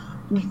 bro.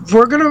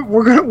 We're gonna.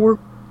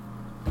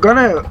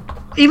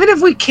 Even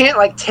if we can't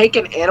like take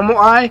an animal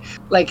eye,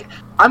 like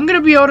I'm gonna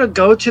be able to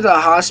go to the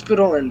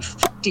hospital in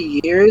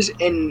 50 years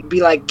and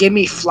be like, give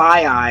me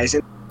fly eyes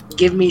and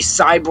give me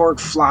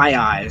cyborg fly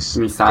eyes.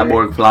 Give me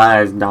cyborg fly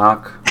eyes,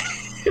 doc.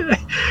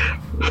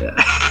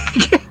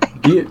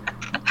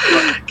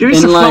 Give me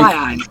some fly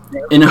eyes.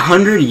 In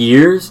 100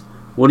 years,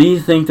 what do you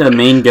think the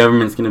main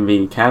government's gonna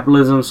be?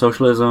 Capitalism,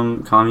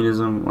 socialism,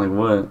 communism? Like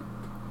what?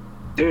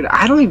 Dude,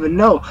 I don't even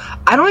know.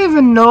 I don't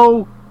even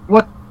know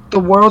what the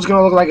world's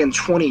gonna look like in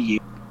 20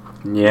 years.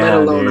 Yeah, let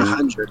alone dude.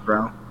 100,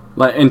 bro.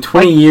 Like in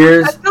 20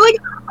 years, I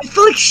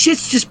feel like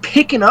shit's just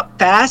picking up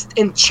fast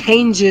and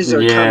changes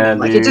are coming.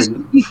 Like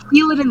dude. you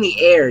feel it in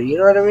the air. You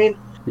know what I mean?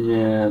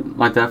 Yeah,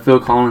 like that Phil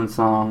Collins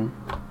song.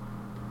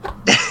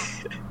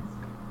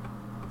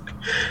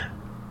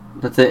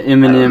 That's an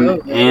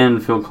Eminem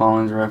and Phil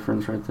Collins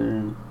reference right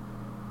there.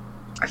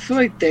 I feel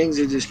like things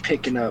are just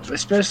picking up,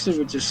 especially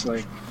with just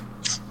like,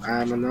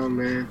 I don't know,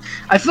 man.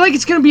 I feel like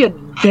it's gonna be a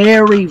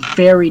very,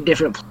 very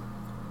different.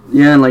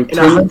 Yeah, and like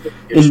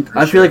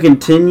I feel like in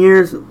 10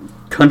 years,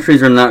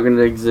 countries are not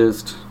gonna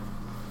exist.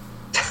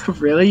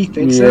 Really? You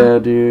think so? Yeah,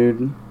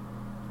 dude.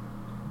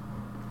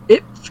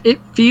 It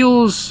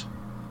feels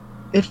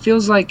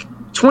like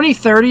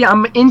 2030.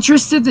 I'm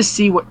interested to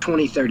see what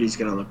 2030 is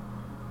gonna look.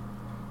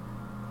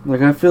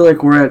 Like I feel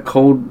like we're at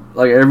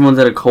everyone's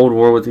at a cold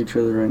war with each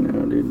other right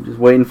now, dude. Just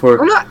waiting for.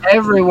 Well, not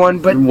everyone,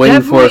 but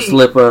waiting for a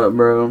slip up,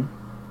 bro.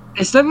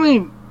 It's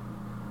definitely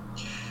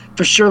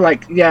for sure.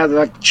 Like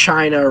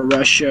China,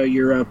 Russia,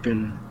 Europe,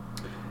 and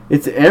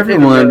it's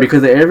everyone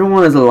because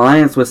everyone is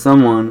alliance with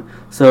someone.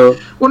 So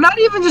not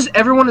even just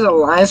everyone is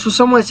alliance with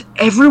someone. It's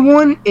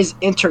everyone is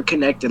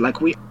interconnected.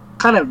 Like we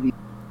kind of need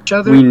each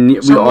other. We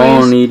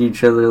all need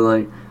each other.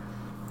 Like.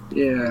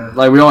 Yeah.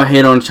 Like, we all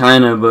hate on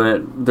China,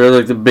 but they're,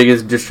 like, the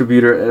biggest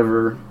distributor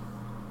ever.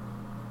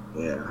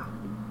 Yeah.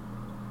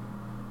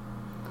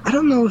 I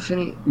don't know if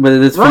any... But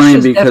it's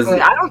funny because...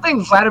 I don't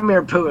think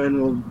Vladimir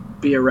Putin will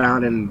be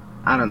around in...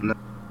 I don't know.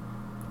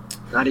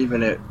 Not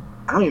even I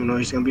don't even know if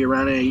he's going to be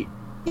around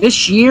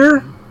this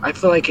year. I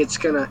feel like it's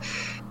going to...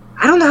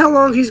 I don't know how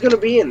long he's going to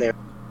be in there.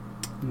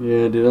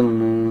 Yeah, dude, I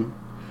don't know.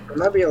 It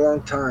might be a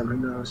long time. Who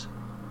knows?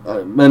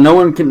 But no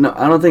one can.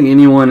 I don't think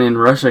anyone in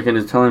Russia can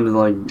just tell him to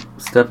like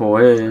step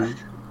away.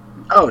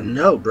 Oh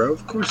no, bro!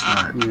 Of course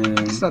not. Yeah.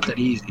 It's not that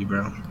easy,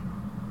 bro.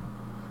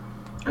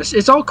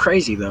 It's all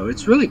crazy though.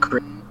 It's really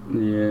crazy.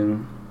 Yeah.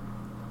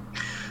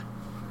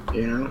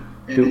 You know,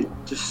 and dude, it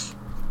just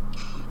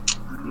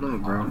I don't know,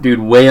 bro. Dude,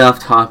 way off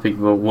topic,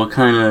 but what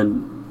kind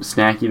of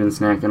snack you been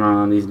snacking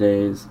on these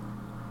days?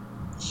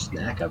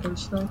 Snack I've been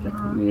snacking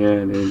on?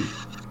 Yeah, dude.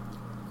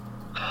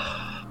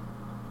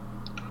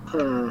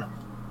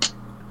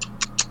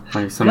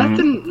 Like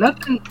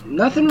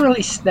Nothing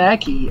really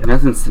snacky.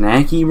 Nothing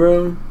snacky,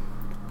 bro?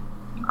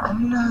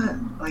 I'm not.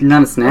 Like, you're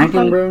not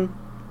snacking, bro?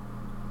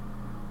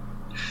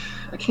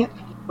 I can't.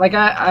 Like,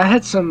 I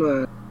had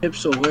some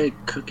Chips Ahoy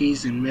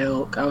cookies and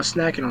milk. I was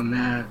snacking on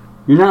that.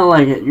 You're not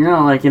like you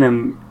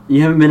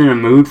haven't been in a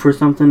mood for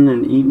something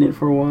and eating it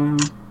for a while?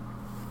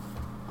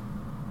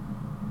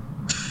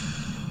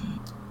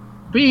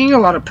 Been eating a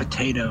lot of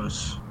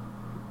potatoes.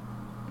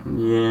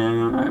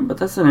 Yeah, but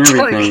that's in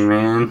everything,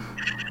 man.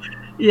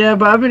 Yeah,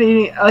 but I've been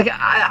eating, like,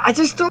 I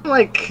just don't,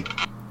 like,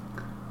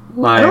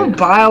 I don't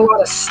buy a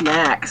lot of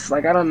snacks.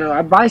 Like, I don't know.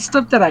 I buy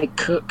stuff that I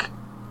cook.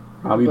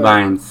 I'll be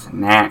buying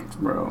snacks,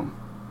 bro.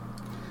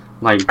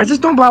 Like, I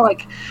just don't buy,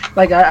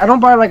 I don't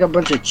buy, like, a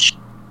bunch of chips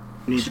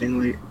or anything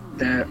like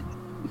that.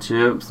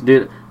 Chips?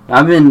 Dude,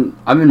 I've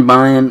been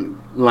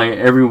buying, like,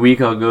 every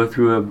week I'll go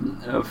through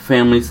a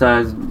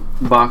family-sized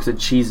box of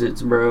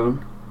Cheez-Its, bro.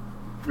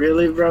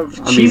 Really, bro? I've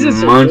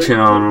been munching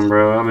on them,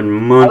 bro. I've been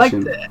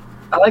munching.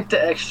 I like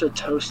the extra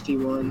toasty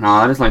ones. No,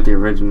 I just like the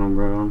original,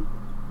 bro.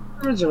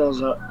 The original's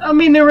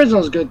the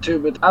original's good too,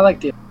 but I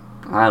like the...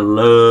 I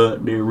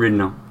love the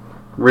original.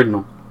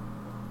 Original.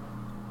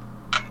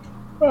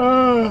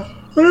 I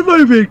might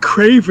have been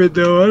craving,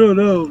 though. I don't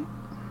know.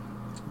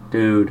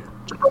 Dude.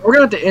 We're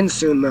gonna have to end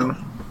soon, though.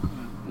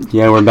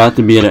 Yeah, we're about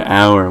to be at an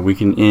hour. We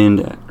can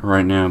end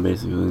right now,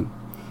 basically.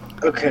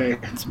 Okay.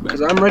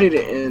 Because I'm ready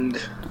to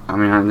end. I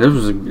mean, this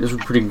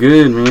was pretty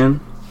good, man.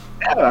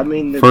 Yeah, I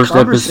mean, the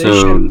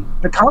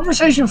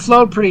conversation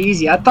flowed pretty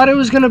easy. I thought it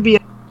was gonna be.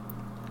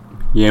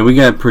 Yeah, we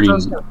got pretty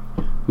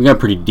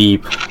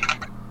deep.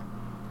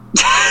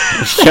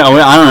 Yeah,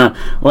 I don't know.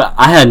 Well,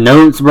 I had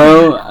notes,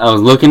 bro. I was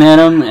looking at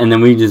them, and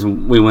then we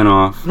went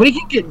off. We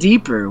can get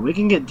deeper. We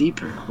can go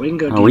deeper. We can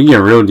get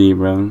real deep,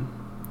 bro.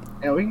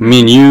 Yeah, me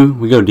and you,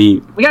 we go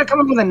deep. We gotta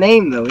come up with a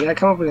name, though. We gotta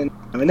come up with a name.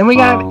 And then we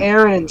gotta have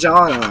Aaron and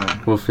John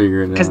on. We'll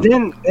figure it out. Because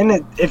then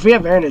if we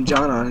have Aaron and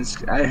John on,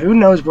 who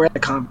knows where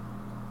the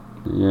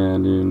Yeah,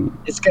 dude.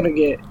 It's gonna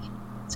get